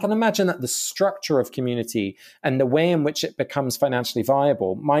 So I can imagine that the structure of community and the way in which it becomes financially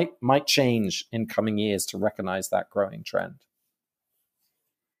viable might change in coming years to recognize that growing trend.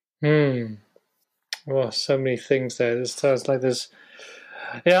 Well, so many things there. It sounds like there's...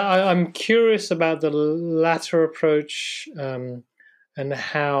 Yeah, I'm curious about the latter approach and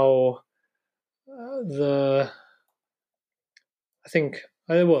how the thing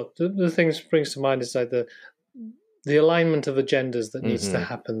that springs to mind is like the alignment of agendas that needs to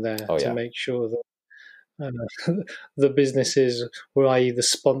happen there to make sure that the businesses, or i.e. the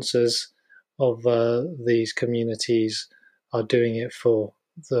sponsors of these communities, are doing it for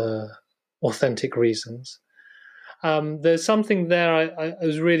the authentic reasons. There's something there I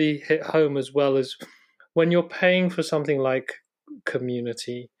was really hit home, as well as when you're paying for something like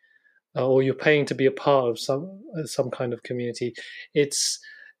community, or you're paying to be a part of some kind of community. It's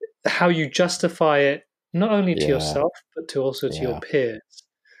how you justify it, not only to yourself but to also to your peers.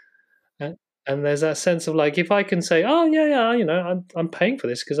 And there's that sense of like, if I can say, oh yeah, I'm paying for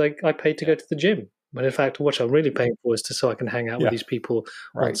this because I paid to go to the gym. But in fact, what I'm really paying for is so I can hang out with these people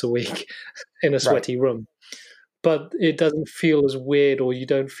once a week in a sweaty room. But it doesn't feel as weird, or you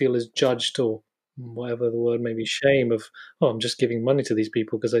don't feel as judged, or whatever the word may be, shame of, I'm just giving money to these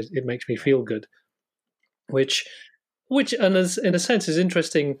people because it makes me feel good. Which and as, in a sense, is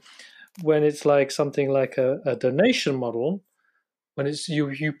interesting when it's like something like a donation model, when it's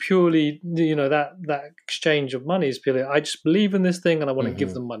you purely, that exchange of money is purely, I just believe in this thing and I want to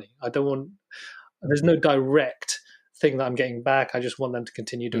give them money. There's no direct thing that I'm getting back. I just want them to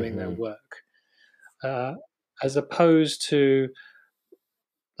continue doing their work. As opposed to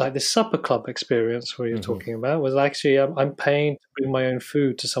like the supper club experience where you're talking about, was actually I'm paying to bring my own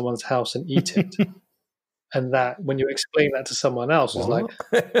food to someone's house and eat it. And that, when you explain that to someone else, is like,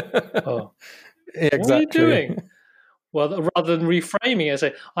 oh, exactly. What are you doing? Well, rather than reframing it, I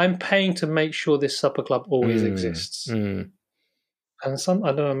say, I'm paying to make sure this supper club always exists. And I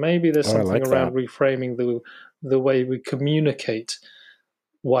don't know, maybe there's something around reframing the way we communicate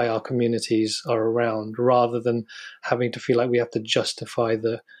why our communities are around, rather than having to feel like we have to justify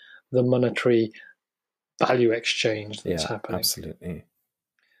the monetary value exchange that's happening. Absolutely.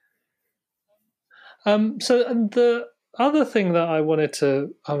 So the other thing that I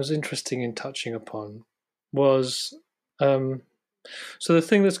was interested in touching upon was, so the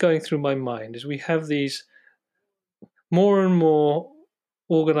thing that's going through my mind is we have these more and more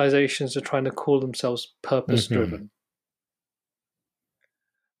organizations are trying to call themselves purpose-driven.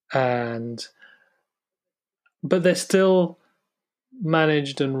 But they're still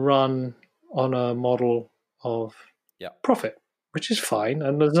managed and run on a model of profit, which is fine,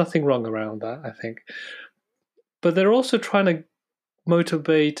 and there's nothing wrong around that, I think. But they're also trying to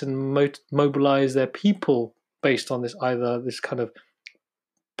motivate and mobilize their people based on this kind of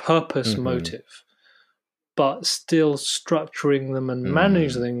purpose motive, but still structuring them and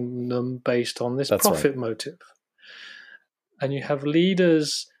managing them based on this profit motive. And you have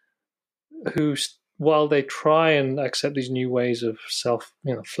leaders who, while they try and accept these new ways of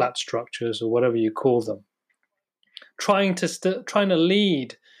flat structures or whatever you call them, trying to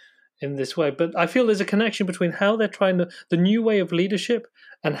lead in this way. But I feel there's a connection between how they're the new way of leadership,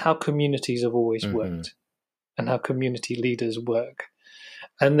 and how communities have always worked, and how community leaders work.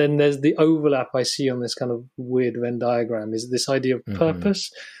 And then there's the overlap I see on this kind of weird Venn diagram, is this idea of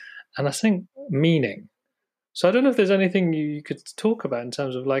purpose and I think meaning. So I don't know if there's anything you could talk about in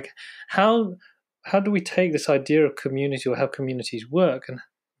terms of like how do we take this idea of community, or how communities work, and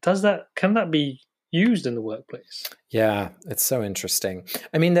can that be used in the workplace? Yeah, it's so interesting.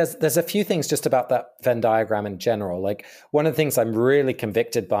 I mean, there's a few things just about that Venn diagram in general. Like, one of the things I'm really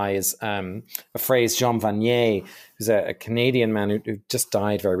convicted by is a phrase Jean Vanier, who's a Canadian man who just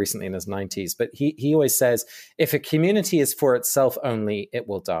died very recently in his 90s. But he always says, if a community is for itself only, it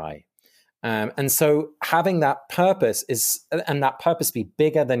will die. And so having that purpose and that purpose be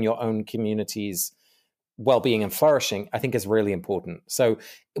bigger than your own community's well-being and flourishing, I think is really important. So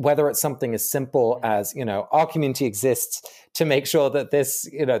whether it's something as simple as, our community exists to make sure that this,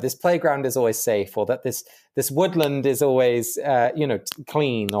 this playground is always safe, or that this woodland is always,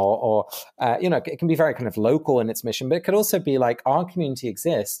 clean, or it can be very kind of local in its mission, but it could also be like our community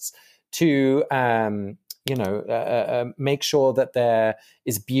exists to, make sure that there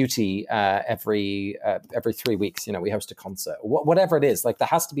is beauty every 3 weeks. We host a concert, whatever it is. Like, there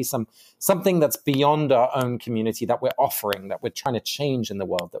has to be something that's beyond our own community that we're offering, that we're trying to change in the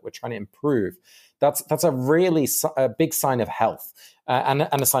world, that we're trying to improve. That's a really a big sign of health, and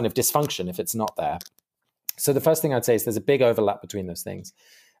a sign of dysfunction if it's not there. So the first thing I'd say is there's a big overlap between those things.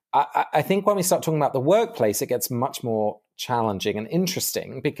 I think when we start talking about the workplace, it gets much more challenging and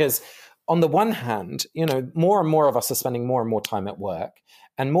interesting, because on the one hand, more and more of us are spending more and more time at work,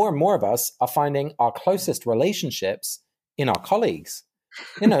 and more of us are finding our closest relationships in our colleagues.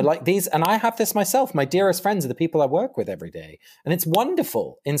 Like these, and I have this myself. My dearest friends are the people I work with every day, and it's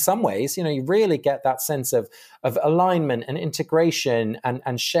wonderful in some ways. You really get that sense of alignment and integration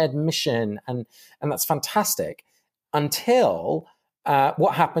and shared mission, and that's fantastic. Until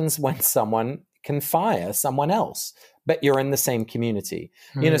what happens when someone can fire someone else, but you're in the same community.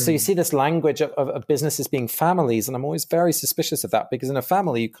 So you see this language of businesses being families, and I'm always very suspicious of that, because in a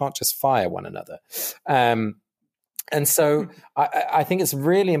family you can't just fire one another. And so I think it's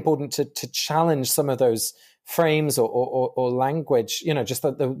really important to challenge some of those frames or language, just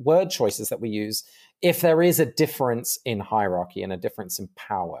the word choices that we use, if there is a difference in hierarchy and a difference in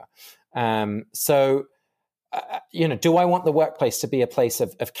power. Do I want the workplace to be a place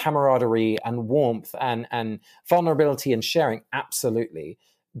of camaraderie and warmth and vulnerability and sharing? Absolutely.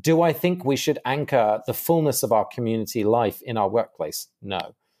 Do I think we should anchor the fullness of our community life in our workplace?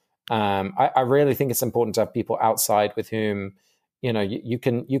 No. I really think it's important to have people outside with whom, you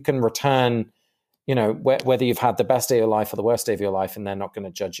can return, whether you've had the best day of your life or the worst day of your life, and they're not going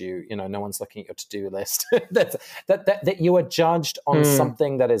to judge you. No one's looking at your to-do list. that you are judged on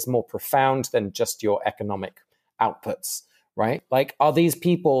something that is more profound than just your economic outputs, right? Like, are these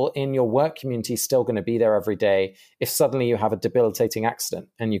people in your work community still going to be there every day if suddenly you have a debilitating accident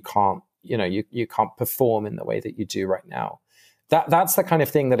and you can't, you can't perform in the way that you do right now? That's the kind of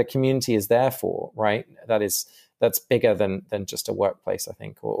thing that a community is there for, right? That's bigger than just a workplace, I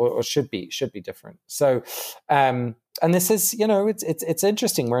think, or should be different. So, and this is, it's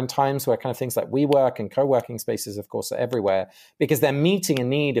interesting. We're in times where kind of things like WeWork and co-working spaces, of course, are everywhere, because they're meeting a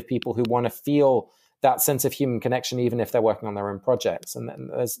need of people who want to feel that sense of human connection, even if they're working on their own projects. And then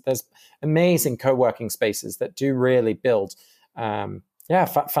there's amazing co-working spaces that do really build,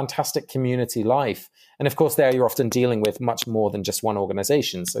 fantastic community life. And of course, there you're often dealing with much more than just one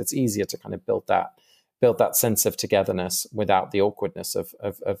organization. So it's easier to kind of build that sense of togetherness without the awkwardness of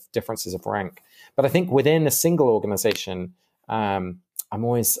differences of rank. But I think within a single organization, I'm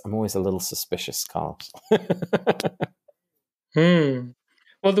always a little suspicious, Carl.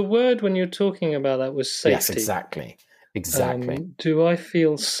 Well, the word when you're talking about that was safety. Yes, exactly. Do I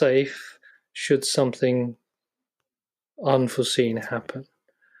feel safe should something unforeseen happen?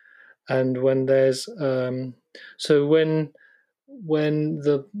 And when there's when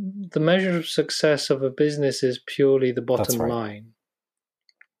the measure of success of a business is purely the bottom line,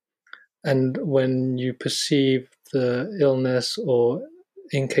 and when you perceive the illness or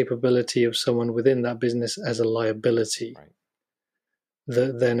incapability of someone within that business as a liability,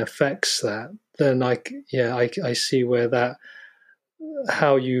 that then affects that, then I see where that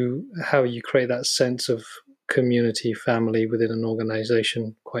how you create that sense of community, family within an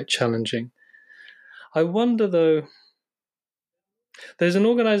organization, quite challenging. I wonder, though, there's an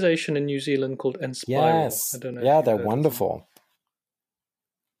organization in New Zealand called Inspire. Yes. I don't know. Yeah, they're wonderful.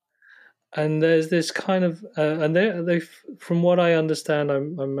 And there's this kind of, and they, from what I understand, I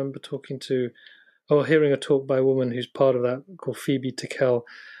remember hearing a talk by a woman who's part of that, called Phoebe Tickell,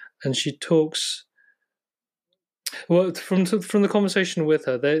 and she talks. Well, from the conversation with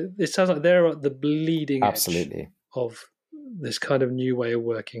her, it sounds like they're at the bleeding edge of this kind of new way of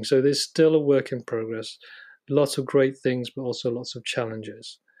working. So there's still a work in progress, lots of great things, but also lots of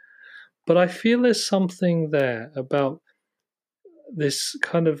challenges. But I feel there's something there about this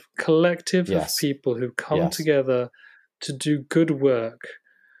kind of collective of people who come together to do good work,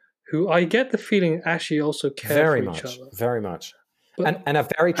 who I get the feeling actually also care for each other. Very much. And are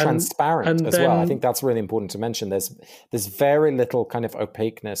very transparent as well. I think that's really important to mention. There's very little kind of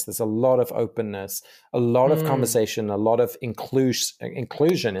opaqueness. There's a lot of openness, a lot of conversation, a lot of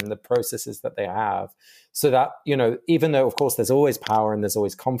inclusion in the processes that they have. So that, even though, of course, there's always power and there's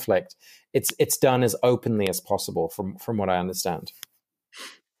always conflict, it's done as openly as possible from what I understand.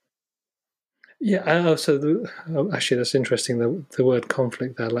 Yeah. Actually, that's interesting. The word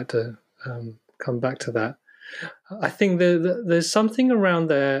conflict there. I'd like to come back to that. I think there's something around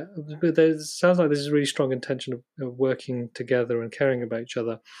there. Sounds like there's a really strong intention of working together and caring about each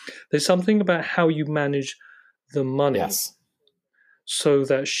other. There's something about how you manage the money, Yes. so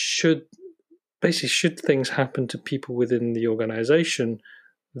that should things happen to people within the organization,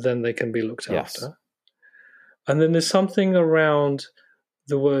 then they can be looked Yes. after. And then there's something around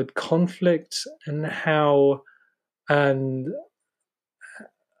the word conflict and I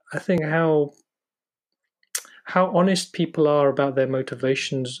think how honest people are about their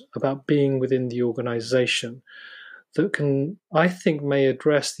motivations about being within the organization, that can, I think, may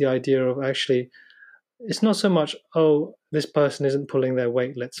address the idea of actually it's not so much, oh, this person isn't pulling their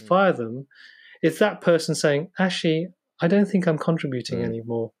weight, let's fire them. It's that person saying, actually, I don't think I'm contributing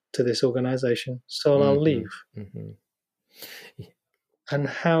anymore to this organization, so I'll leave. And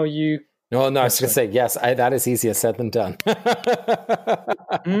how you... No, I was going to say, yes, that is easier said than done.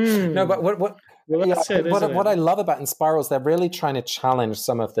 No, but what I love about Inspirals, they're really trying to challenge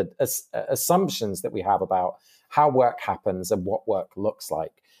some of the assumptions that we have about how work happens and what work looks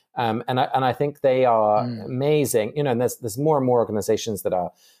like. And I think they are amazing. And there's more and more organizations that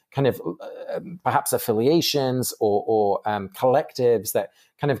are kind of perhaps affiliations or collectives that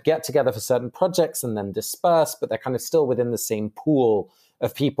kind of get together for certain projects and then disperse, but they're kind of still within the same pool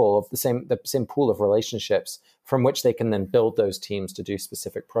of people, of the same pool of relationships from which they can then build those teams to do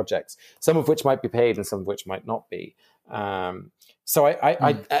specific projects, some of which might be paid and some of which might not be. So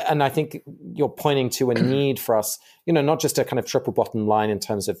I think you're pointing to a need for us, not just a kind of triple bottom line in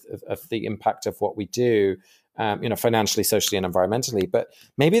terms of the impact of what we do, financially, socially, and environmentally, but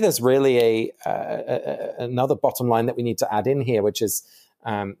maybe there's really another bottom line that we need to add in here, which is,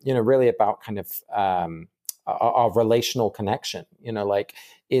 really about kind of our relational connection.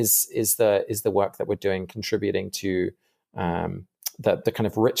 Is the work that we're doing contributing to the kind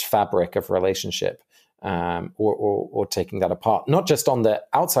of rich fabric of relationship, or taking that apart, not just on the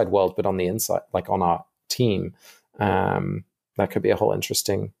outside world, but on the inside, like on our team. That could be a whole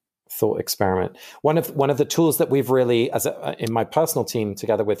interesting thought experiment. One of the tools that we've really, in my personal team,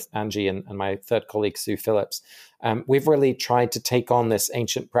 together with Angie and my third colleague Sue Phillips, we've really tried to take on this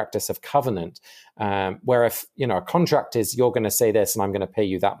ancient practice of covenant, where if a contract is, you're going to say this and I'm going to pay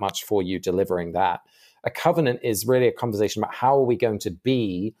you that much for you delivering that. A covenant is really a conversation about how are we going to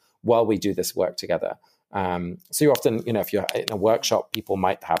be while we do this work together. So you often, if you're in a workshop, people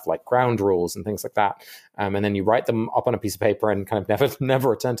might have like ground rules and things like that. And then you write them up on a piece of paper and kind of never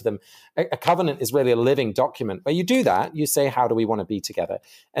return to them. A covenant is really a living document where you do that. You say, how do we want to be together?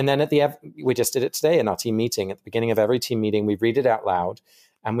 And then we just did it today in our team meeting. At the beginning of every team meeting, we read it out loud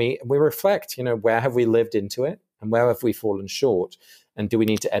and we reflect, where have we lived into it and where have we fallen short? And do we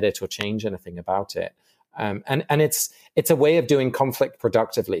need to edit or change anything about it? And it's a way of doing conflict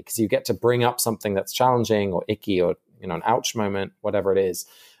productively, because you get to bring up something that's challenging or icky or an ouch moment, whatever it is,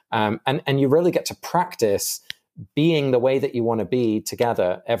 and you really get to practice being the way that you want to be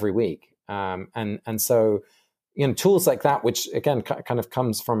together every week. And so tools like that, which again kind of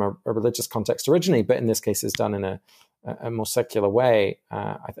comes from a religious context originally, but in this case is done in a more secular way.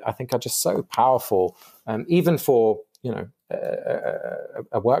 I think are just so powerful, even for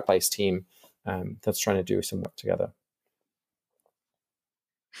a workplace team that's trying to do some work together.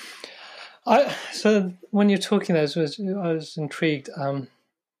 So when you're talking, I was intrigued.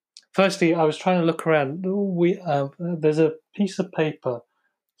 Firstly, I was trying to look around. There's a piece of paper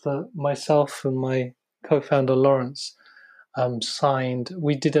that myself and my co-founder Lawrence signed.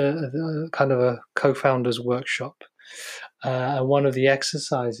 We did a kind of a co-founders workshop, and one of the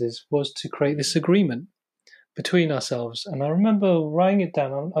exercises was to create this agreement between ourselves. And I remember writing it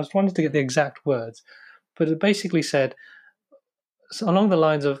down. I was trying to get the exact words, but it basically said along the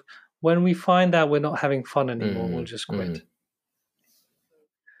lines of, when we find out we're not having fun anymore, we'll just quit.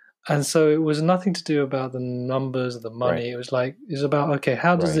 And so it was nothing to do about the numbers, the money. Right. It was about, okay,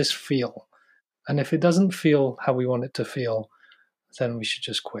 how does this feel? And if it doesn't feel how we want it to feel, then we should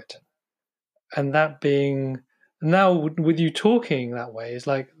just quit. And that being, now with you talking that way, is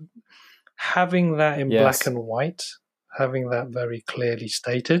like having that in black and white, having that very clearly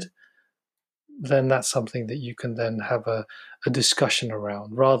stated, then that's something that you can then have a discussion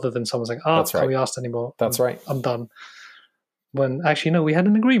around, rather than someone saying, can't be asked anymore. I'm done. When actually, no, we had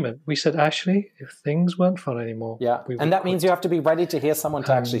an agreement. We said, actually, if things weren't fun anymore, and that means you have to be ready to hear someone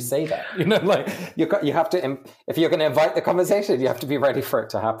to actually say that. You have to, if you're going to invite the conversation, you have to be ready for it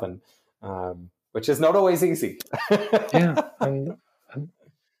to happen, which is not always easy. Yeah, and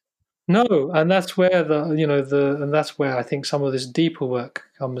No, and that's where and that's where I think some of this deeper work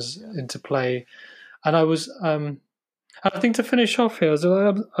comes into play. And I think to finish off here, I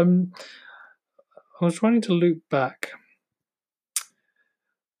was trying to loop back.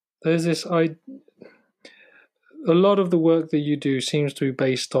 There's this a lot of the work that you do seems to be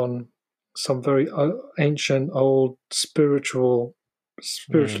based on some very ancient, old, spiritually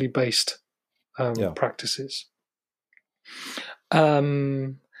based practices.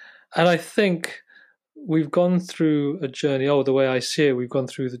 And I think we've gone through a journey. The way I see it, we've gone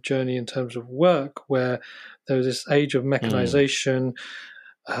through the journey in terms of work, where there was this age of mechanization,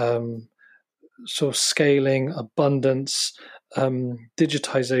 sort of scaling, abundance,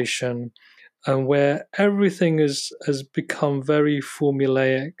 digitization, and where everything has become very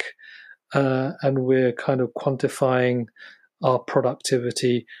formulaic, and we're kind of quantifying our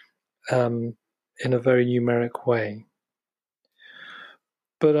productivity in a very numeric way.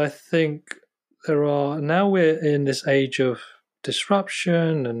 But I think now we're in this age of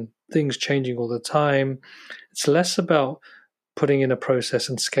disruption and things changing all the time. It's less about putting in a process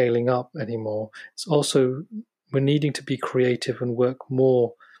and scaling up anymore. It's also we're needing to be creative and work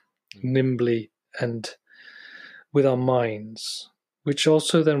more nimbly and with our minds, which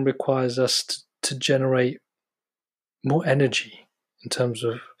also then requires us to generate more energy in terms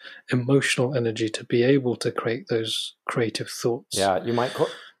of emotional energy to be able to create those creative thoughts. Yeah, you might call.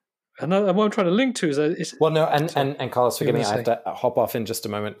 And what I'm trying to link to is and Carlos, forgive me, I have to hop off in just a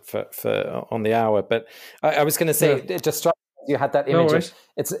moment for on the hour. But I was going to say, it just struck you had that image of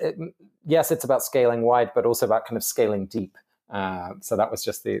yes, it's about scaling wide, but also about kind of scaling deep. So that was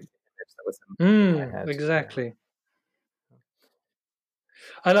just the image that was in my head. Exactly.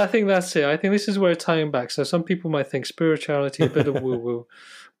 And I think that's it. I think this is where tying back. So some people might think spirituality, a bit of woo-woo.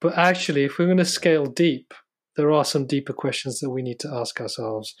 But actually, if we're going to scale deep, there are some deeper questions that we need to ask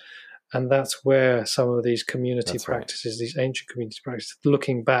ourselves. And that's where some of these community practices, these ancient community practices,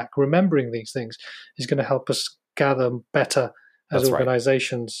 looking back, remembering these things, is going to help us gather better as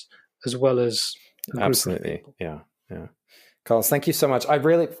organizations as well as a group of people. Yeah. Carlos, thank you so much. I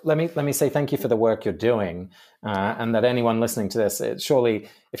really let me say thank you for the work you're doing, and that anyone listening to this, surely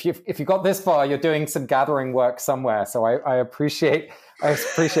if you got this far, you're doing some gathering work somewhere. So I appreciate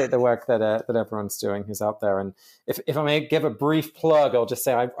the work that everyone's doing who's out there. And if I may give a brief plug, I'll just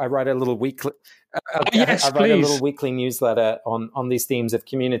say I write a little weekly. Yes, I write a little weekly newsletter on these themes of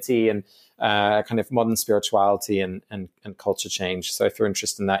community and kind of modern spirituality and culture change. So if you're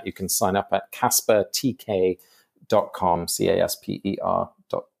interested in that, you can sign up at CasperTK.com,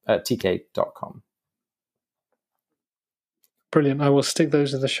 CasperTK.com. Brilliant. I will stick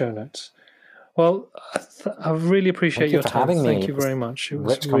those in the show notes. Well, I really appreciate your time. Thank you very much. It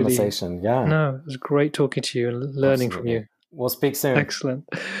was rich conversation. Yeah. No, it was great talking to you and learning from you. We'll speak soon. Excellent.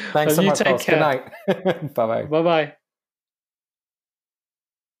 Thanks so much, take care. Good night. Bye-bye. Bye-bye.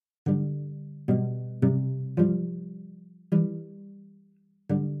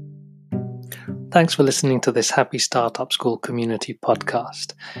 Thanks for listening to this Happy Startup School Community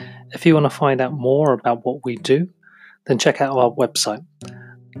podcast. If you want to find out more about what we do, then check out our website,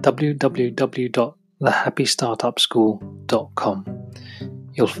 www.thehappystartupschool.com.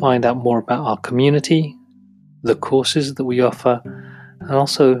 You'll find out more about our community, the courses that we offer, and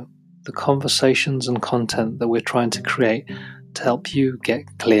also the conversations and content that we're trying to create to help you get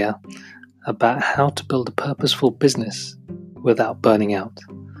clear about how to build a purposeful business without burning out.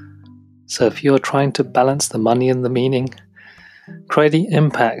 So if you're trying to balance the money and the meaning, creating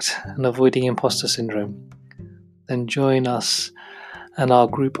impact and avoiding imposter syndrome, then join us and our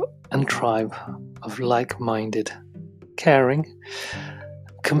group and tribe of like-minded, caring,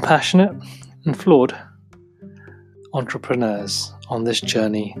 compassionate and flawed entrepreneurs on this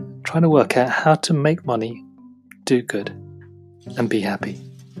journey, trying to work out how to make money, do good, and be happy.